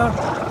go, y'all.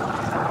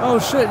 Oh,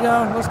 shit,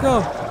 y'all. Let's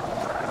go.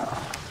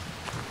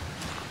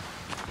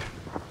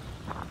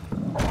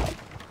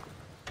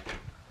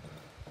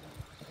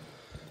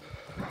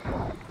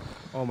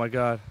 Oh my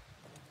god.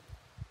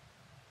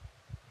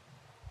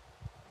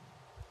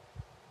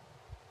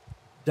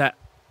 That...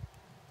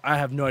 I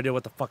have no idea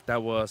what the fuck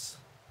that was.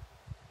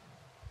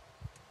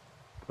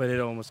 But it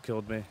almost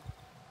killed me.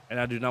 And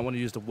I do not want to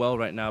use the well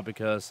right now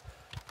because...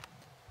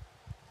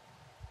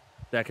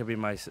 that could be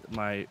my... Oh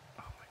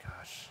my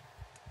gosh.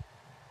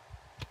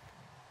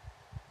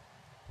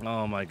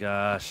 Oh my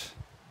gosh.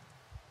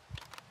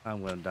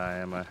 I'm gonna die,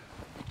 am I?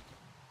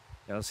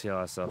 Yeah, let's heal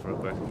ourselves real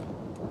quick.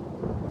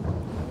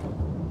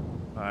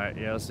 Alright,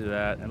 yeah, let's do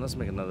that. And let's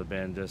make another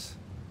bandage.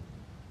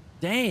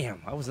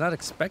 Damn, I was not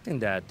expecting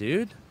that,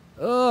 dude.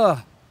 Ugh.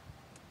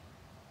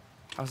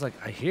 I was like,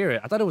 I hear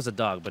it. I thought it was a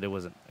dog, but it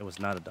wasn't. It was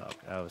not a dog.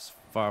 I was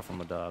far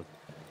from a dog.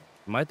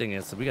 My thing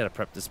is, we gotta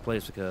prep this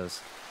place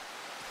because...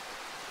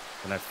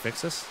 Can I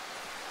fix this?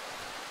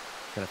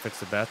 Can I fix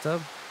the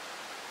bathtub?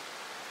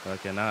 No, I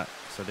cannot.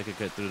 So they could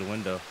get through the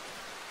window.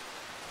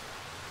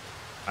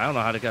 I don't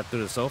know how they got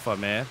through the sofa,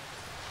 man.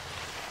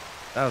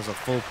 That was a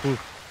foolproof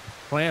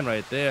plan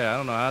right there. I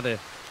don't know how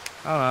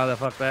the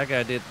fuck that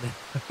guy did.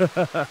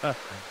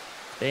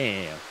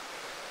 Damn.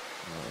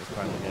 Oh, let's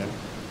climb in here.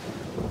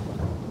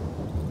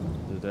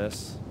 Do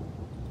this.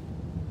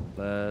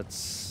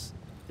 Let's...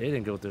 They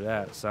didn't go through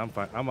that, so I'm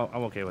fine. I'm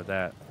okay with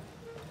that.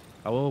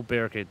 I will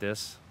barricade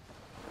this.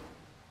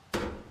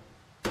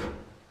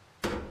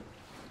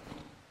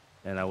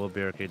 And I will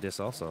barricade this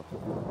also.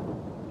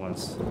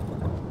 Once.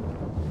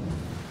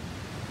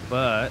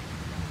 But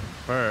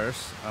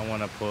first, I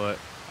want to put...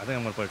 I think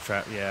I'm going to put a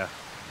trap. Yeah.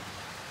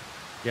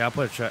 Yeah, I'll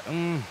put a trap.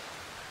 Yeah,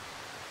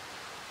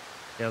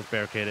 let's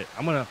barricade it.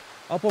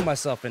 I'll put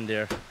myself in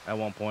there at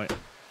one point.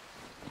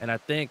 And I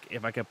think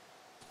if I could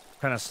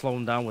kind of slow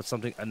them down with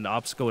something, an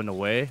obstacle in the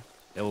way,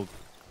 it will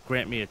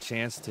grant me a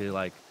chance to,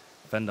 like,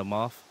 fend them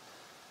off.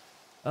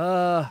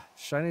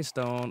 Shiny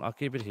stone. I'll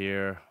keep it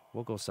here.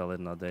 We'll go sell it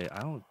another day.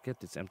 I don't get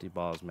these empty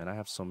balls, man. I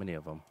have so many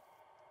of them.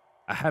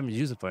 I haven't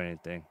used it for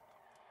anything.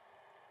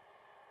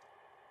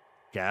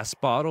 Gas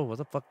bottle? What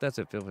the fuck? That's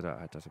it. Filled with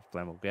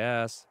flammable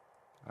gas.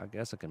 I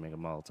guess I can make a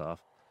Molotov.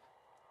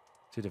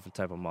 Two different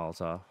type of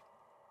Molotov.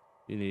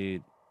 You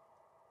need...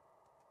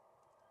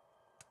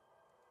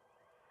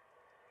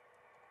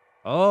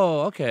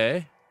 Oh,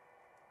 okay.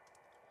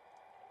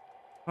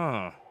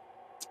 Huh.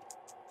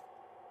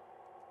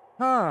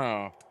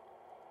 Huh.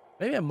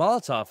 Maybe a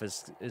Molotov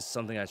is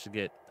something I should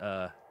get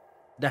the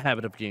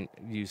habit of getting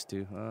used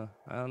to.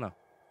 I don't know.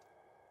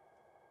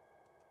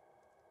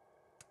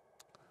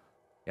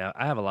 Yeah,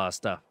 I have a lot of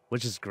stuff,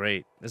 which is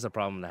great. It's a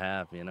problem to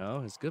have, you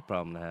know? It's a good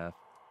problem to have.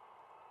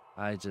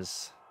 I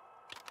just...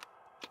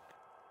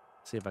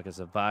 See if I can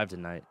survive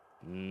tonight.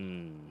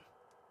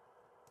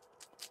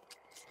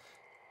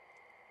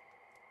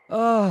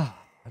 Oh,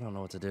 I don't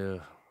know what to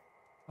do.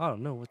 I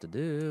don't know what to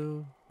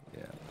do.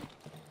 Yeah.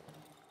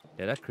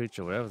 Yeah, that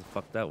creature, whatever the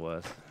fuck that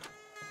was.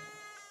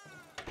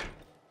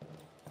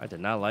 I did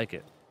not like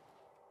it.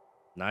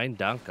 9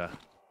 Danka.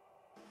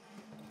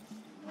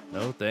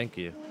 No, thank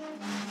you.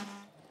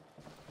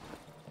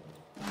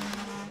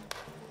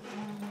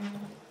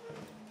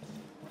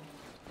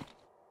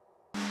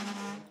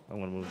 I'm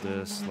gonna move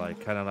this, like,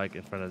 kind of like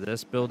in front of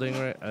this building,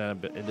 right?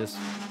 In this,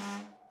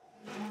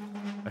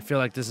 I feel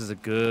like this is a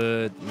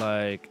good,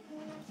 like,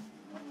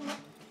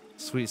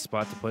 sweet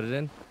spot to put it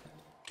in.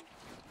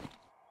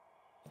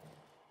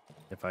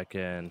 If I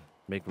can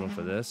make room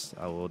for this,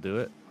 I will do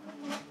it.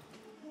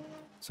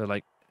 So,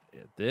 like,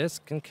 this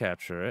can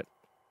capture it.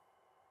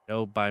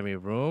 It'll buy me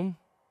room.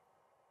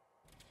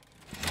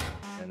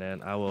 And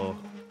then I will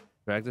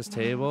drag this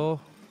table.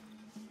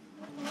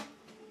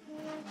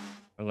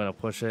 I'm gonna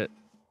push it.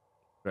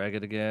 Drag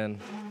it again,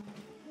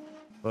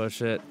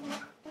 push it,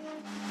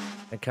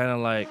 and kind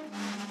of like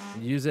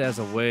use it as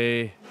a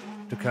way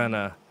to kind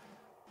of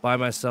buy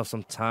myself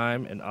some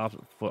time and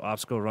for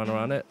obstacle run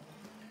around it.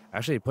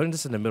 Actually, putting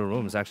this in the middle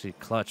room is actually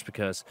clutch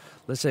because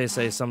let's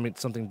say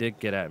something did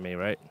get at me,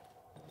 right?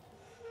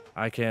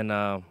 I can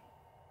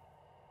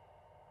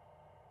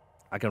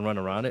run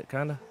around it,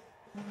 kind of.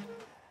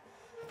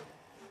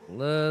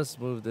 Let's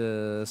move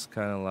this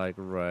kind of like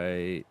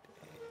right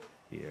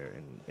here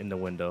in the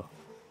window.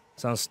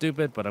 Sounds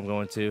stupid, but I'm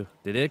going to.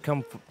 They did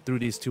come through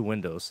these 2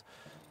 windows.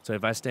 So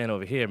if I stand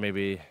over here,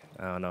 maybe,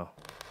 I don't know.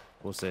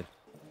 We'll see.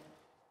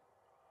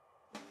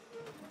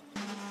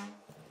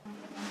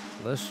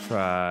 Let's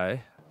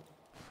try.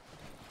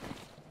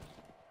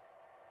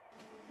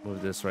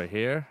 Move this right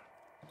here.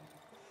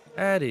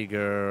 Addie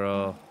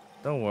girl.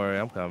 Don't worry,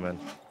 I'm coming.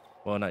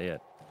 Well, not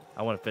yet.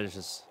 I want to finish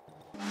this.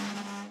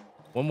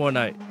 One more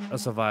night of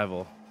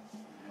survival.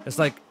 It's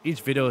like each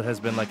video has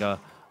been like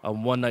a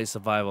one-night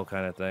survival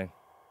kind of thing.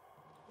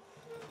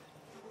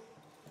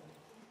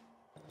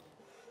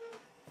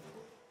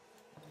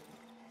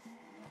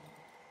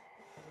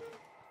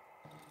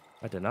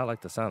 I did not like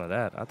the sound of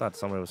that. I thought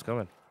somebody was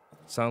coming.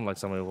 Sounded like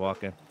somebody was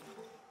walking.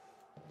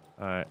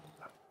 Alright.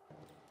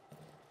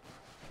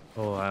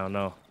 Oh, I don't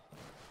know.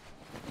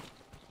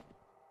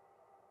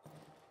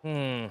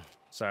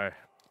 Sorry.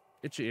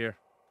 Itchy ear.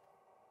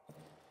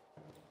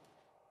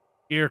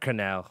 Ear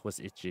canal was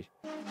itchy.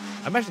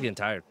 I'm actually getting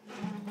tired.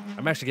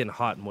 I'm actually getting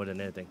hot more than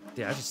anything.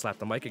 Yeah, I just slapped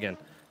the mic again.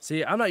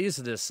 See, I'm not used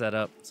to this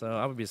setup, so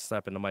I would be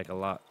slapping the mic a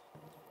lot.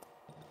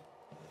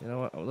 You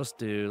know what? Let's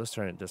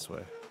turn it this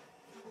way.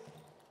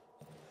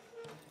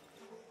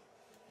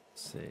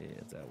 See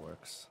if that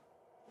works.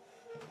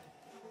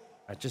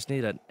 I just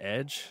need an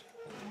edge.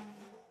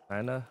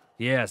 Kinda.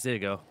 Yes, there you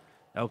go.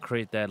 That'll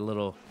create that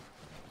little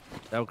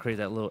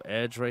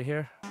edge right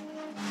here.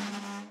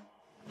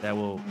 That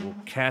will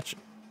catch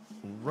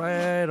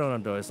right on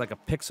the door. It's like a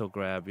pixel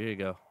grab. Here you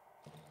go.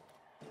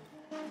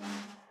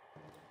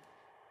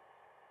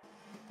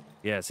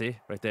 Yeah, see?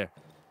 Right there.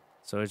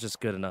 So it's just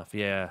good enough.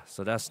 Yeah.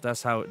 So that's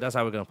how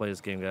we're gonna play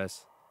this game,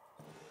 guys.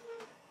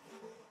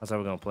 That's how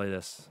we're gonna play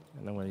this.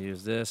 And I'm gonna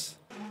use this.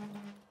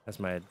 That's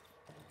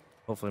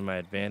hopefully my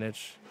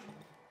advantage.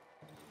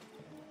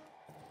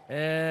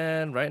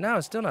 And right now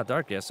it's still not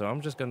dark yet, so I'm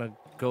just gonna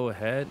go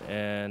ahead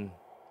and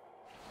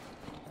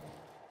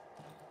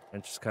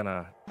just kind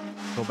of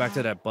go back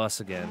to that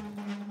bus again.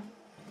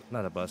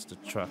 Not a bus, the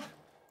truck.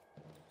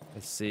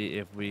 Let's see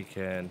if we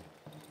can.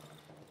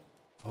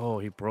 Oh,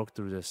 he broke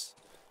through this.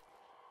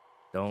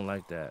 Don't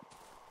like that.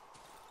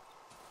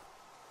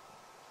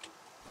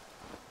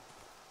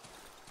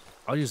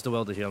 I'll use the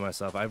well to heal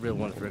myself. I really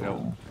want to figure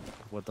out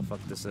what the fuck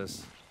this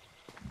is.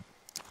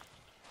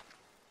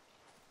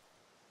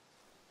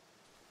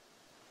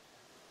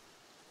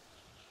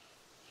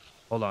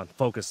 Hold on.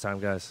 Focus time,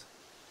 guys.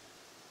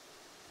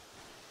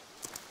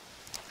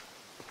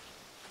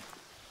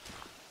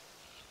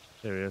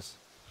 There he is.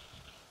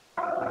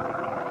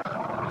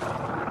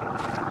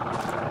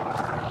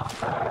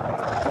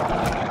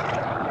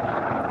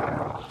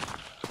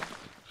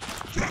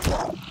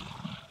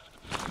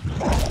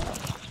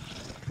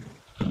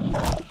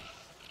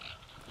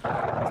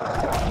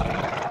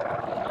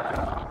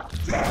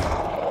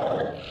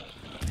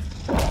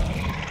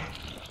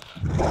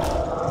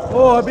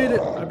 Oh, I beat it.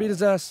 I beat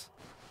his ass.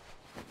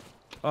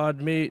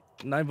 Odd meat,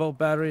 9-volt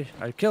battery.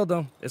 I killed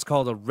him. It's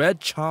called a red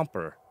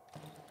chomper.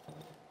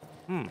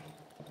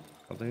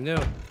 Something new.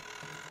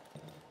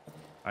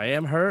 I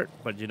am hurt,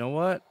 but you know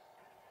what?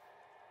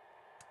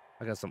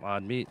 I got some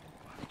odd meat.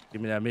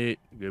 Give me that meat.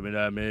 Give me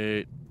that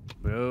meat.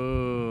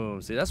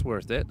 Boom. See, that's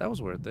worth it. That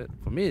was worth it.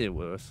 For me, it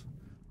was.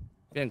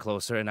 Getting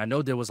closer, and I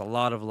know there was a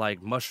lot of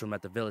like mushroom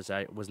at the village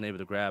I wasn't able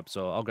to grab,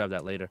 so I'll grab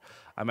that later.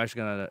 I'm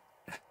actually gonna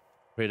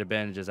create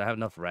bandages. I have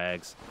enough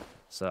rags,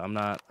 so I'm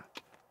not.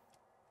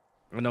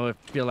 I know I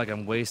feel like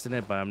I'm wasting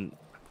it, but I'm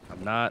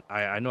not.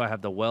 I know I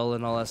have the well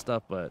and all that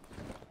stuff, but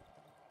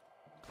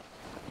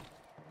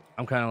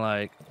I'm kind of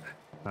like,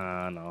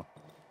 I don't know.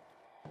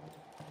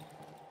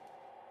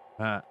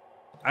 I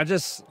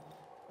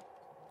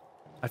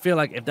feel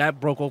like if that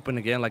broke open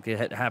again, like it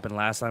had happened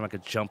last time, I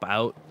could jump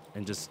out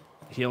and just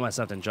heal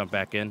myself and jump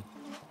back in.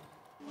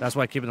 That's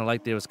why keeping the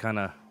light there was kind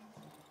of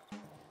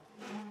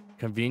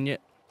convenient.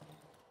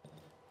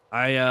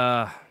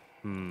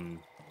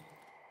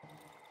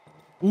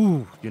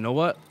 Ooh, you know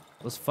what?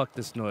 Let's fuck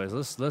this noise.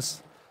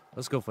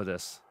 Let's go for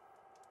this.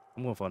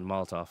 I'm going for a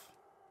Molotov.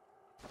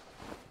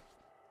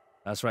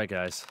 That's right,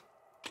 guys.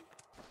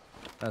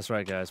 That's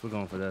right, guys. We're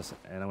going for this,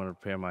 and I'm gonna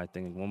repair my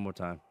thing one more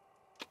time.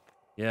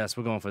 Yes,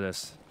 we're going for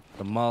this.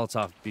 The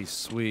Molotov be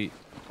sweet.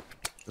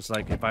 It's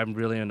like if I'm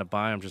really in the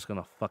bind, I'm just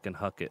gonna fucking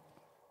huck it.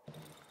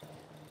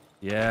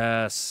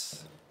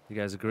 Yes. You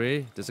guys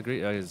agree?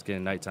 Disagree? Oh, it's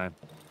getting nighttime.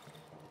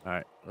 All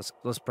right,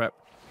 let's prep.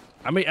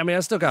 I mean, I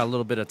still got a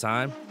little bit of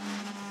time,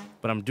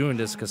 but I'm doing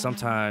this because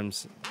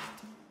sometimes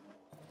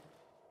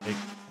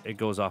it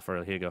goes off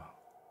early. Here you go.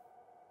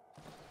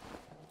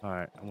 All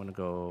right, I'm gonna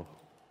go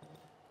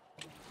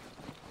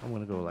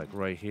like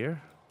right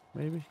here,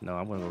 maybe. No,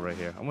 I'm gonna go right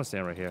here. I'm gonna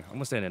stand right here. I'm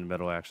gonna stand in the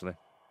middle actually.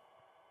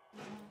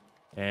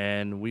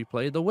 And we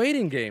play the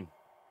waiting game.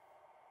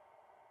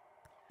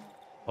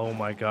 Oh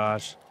my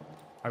gosh.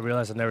 I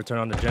realized I never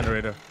turned on the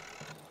generator.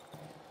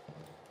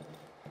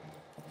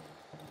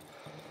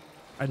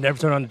 I never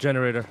turned on the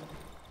generator.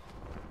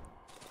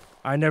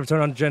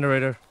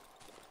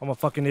 I'm a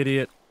fucking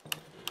idiot.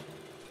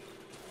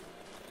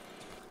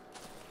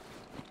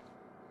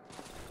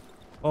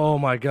 Oh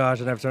my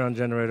gosh, I never turned on the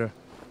generator.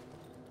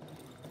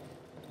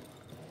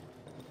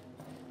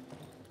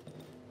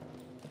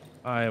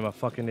 I am a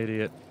fucking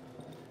idiot.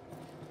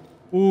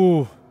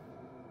 Ooh.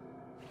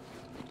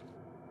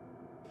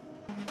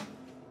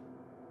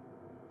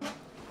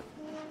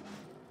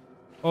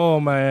 Oh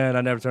man,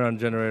 I never turned on the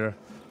generator.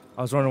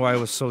 I was wondering why it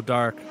was so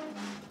dark.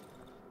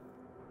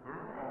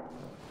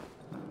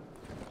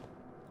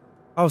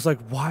 I was like,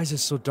 why is it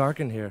so dark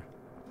in here?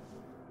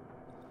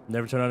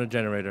 Never turned on the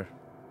generator.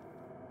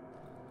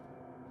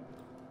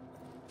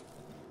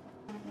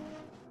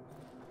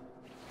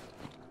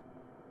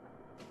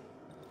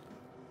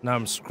 Now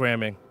I'm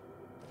scramming.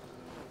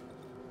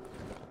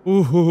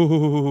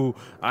 Ooh,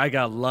 I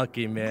got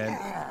lucky, man.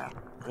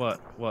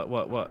 What?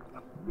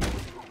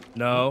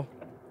 No.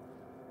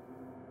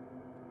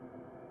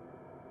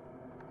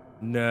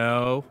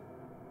 No.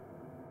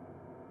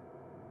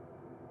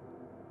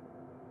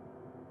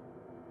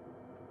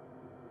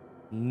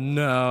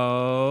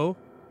 No.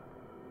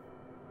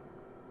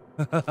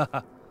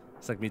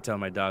 It's like me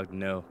telling my dog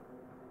no.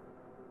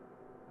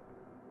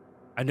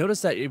 I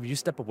noticed that if you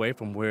step away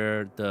from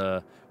where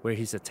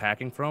he's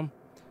attacking from,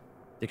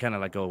 they kind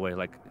of like go away.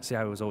 Like, see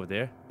how it was over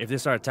there? If they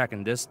start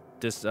attacking this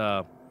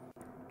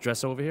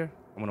dress over here,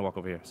 I'm gonna walk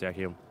over here. See, I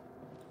hear him.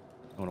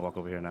 I'm gonna walk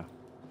over here now.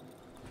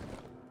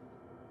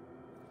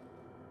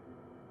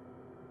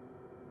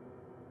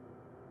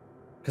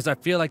 Because I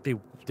feel like they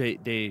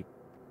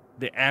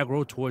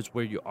aggro towards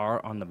where you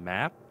are on the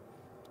map,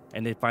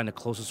 and they find the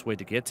closest way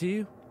to get to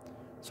you.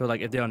 So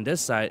like if they're on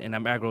this side and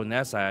I'm aggroing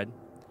that side,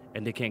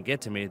 and they can't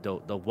get to me,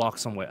 they'll walk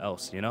somewhere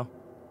else. You know?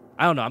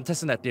 I don't know. I'm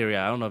testing that theory.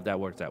 I don't know if that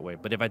works that way.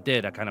 But if I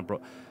did, I kind of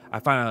broke. I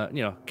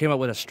came up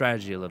with a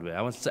strategy a little bit.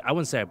 I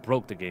wouldn't say I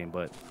broke the game,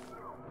 but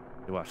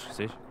you watch.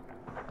 See?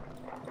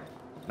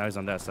 Now he's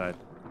on that side.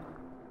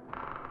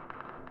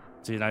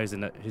 See, now he's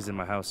in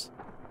my house.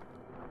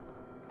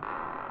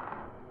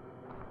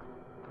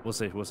 We'll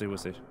see.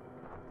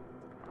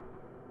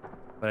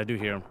 But I do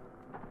hear them.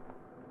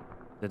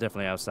 They're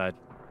definitely outside.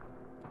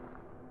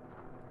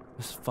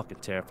 This is fucking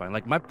terrifying.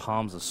 Like, my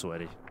palms are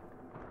sweaty.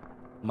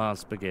 Mom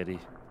spaghetti.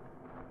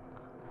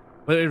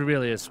 But it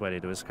really is sweaty,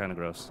 dude. It's kind of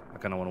gross. I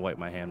kind of want to wipe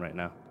my hand right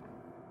now.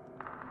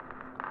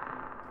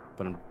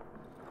 But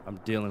I'm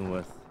dealing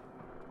with...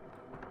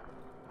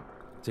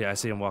 See, I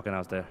see him walking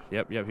out there.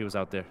 Yep, he was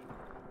out there.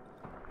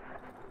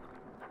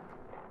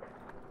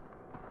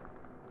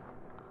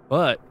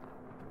 But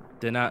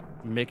they're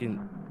not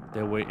making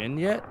their way in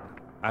yet.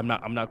 I'm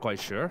not quite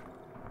sure.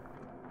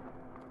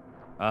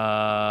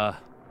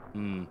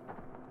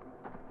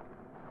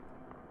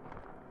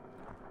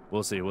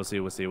 We'll see.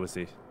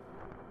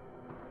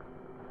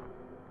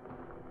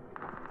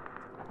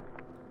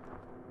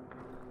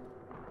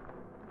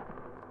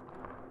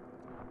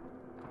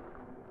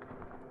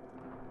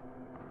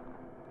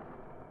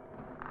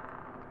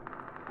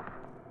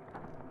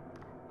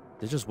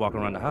 They're just walking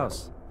around the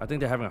house. I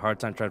think they're having a hard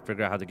time trying to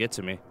figure out how to get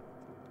to me.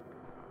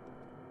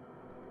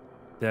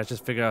 Did I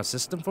just figure out a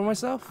system for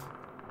myself?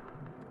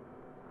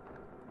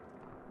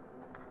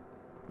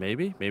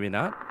 Maybe, maybe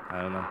not.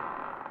 I don't know.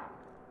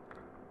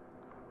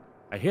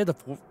 I hear the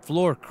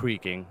floor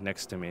creaking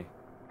next to me.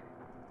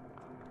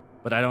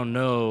 But I don't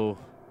know.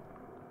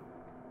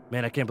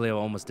 Man, I can't believe I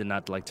almost did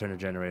not like turn the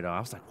generator on. I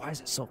was like, why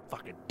is it so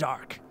fucking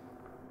dark?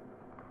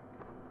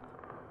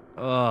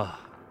 Ugh.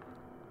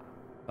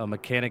 A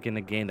mechanic in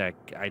the game that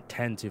I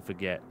tend to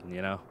forget,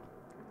 you know?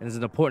 And it's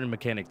an important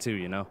mechanic too,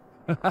 you know?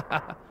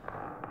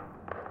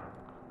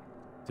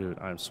 Dude,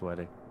 I'm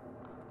sweating.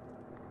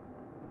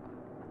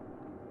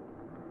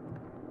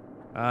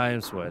 I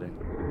am sweating.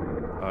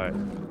 Alright.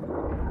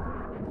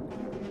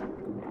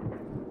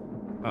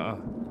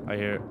 I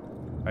hear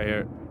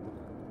it.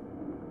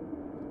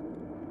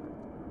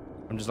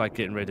 I'm just like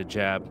getting ready to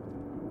jab.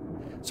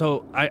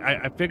 So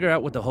I figure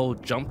out with the whole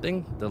jump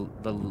thing,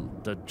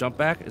 the jump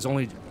back is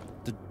only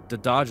the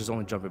dodge is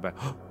only jumping back.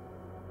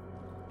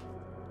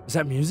 Is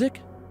that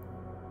music?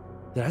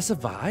 Did I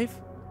survive?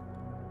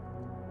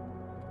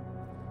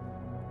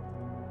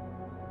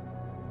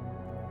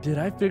 Did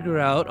I figure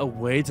out a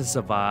way to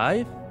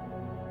survive?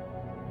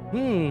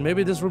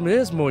 Maybe this room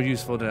is more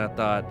useful than I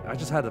thought. I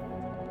just had to,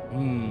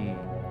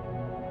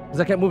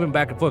 because I kept moving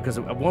back and forth, because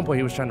at one point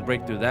he was trying to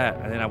break through that,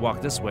 and then I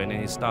walked this way, and then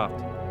he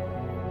stopped.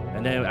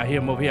 And then I hear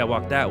him over here, I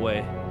walk that way.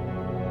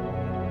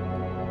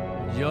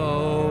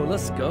 Yo,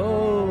 let's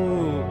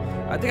go.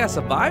 I think I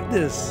survived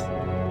this.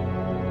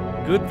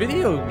 Good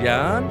video,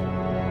 Yan.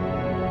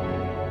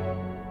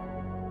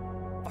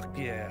 Fuck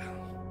yeah.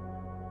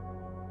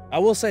 I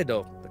will say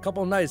though, a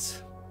couple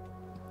nights,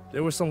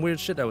 there was some weird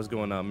shit that was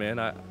going on, man.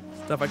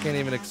 Stuff I can't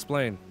even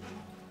explain.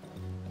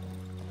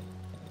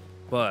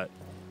 But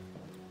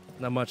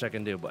not much I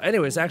can do. But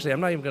anyways, actually, I'm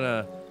not even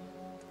gonna.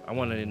 I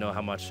wanted to know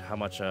how much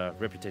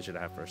reputation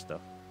I have first,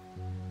 though.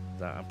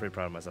 I'm pretty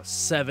proud of myself.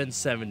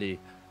 770,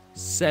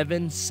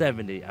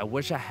 770. I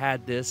wish I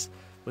had this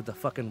with the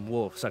fucking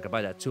wolf so I could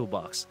buy that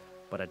toolbox,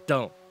 but I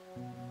don't.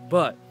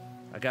 But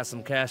I got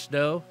some cash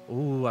though.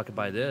 Ooh, I could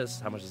buy this.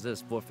 How much is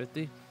this?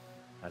 450.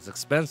 That's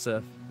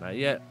expensive. Not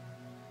yet.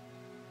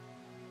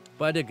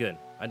 But I did good.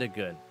 I did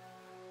good.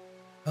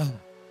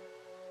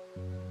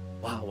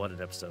 Wow, what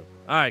an episode.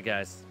 All right,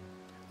 guys.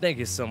 Thank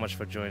you so much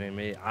for joining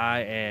me.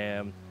 I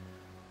am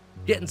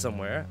getting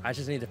somewhere. I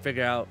just need to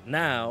figure out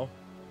now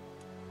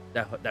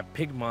that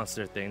pig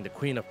monster thing, the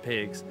queen of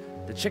pigs,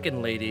 the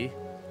chicken lady,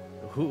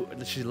 who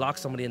she locked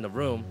somebody in the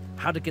room,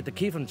 how to get the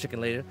key from the chicken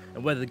lady,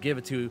 and whether to give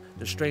it to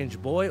the strange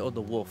boy or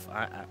the wolf.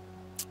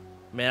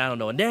 Man, I don't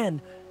know. And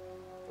then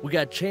we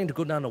got chained to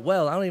go down the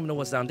well. I don't even know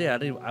what's down there.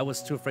 I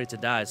was too afraid to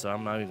die, so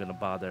I'm not even gonna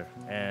bother.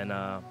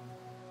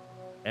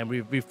 And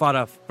we fought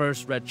our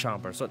first red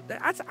chomper. So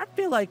I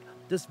feel like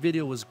this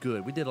video was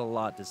good. We did a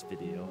lot this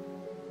video.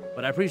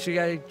 But I appreciate you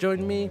guys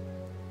joining me.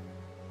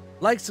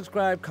 Like,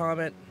 subscribe,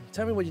 comment.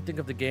 Tell me what you think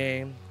of the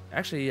game.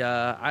 Actually,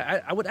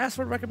 I would ask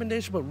for a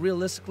recommendation, but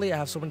realistically, I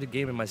have so many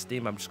game in my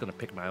Steam, I'm just going to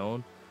pick my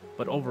own.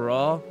 But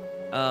overall,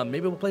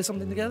 maybe we'll play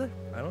something together.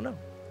 I don't know.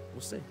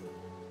 We'll see.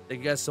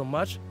 Thank you guys so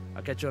much.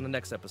 I'll catch you on the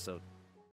next episode.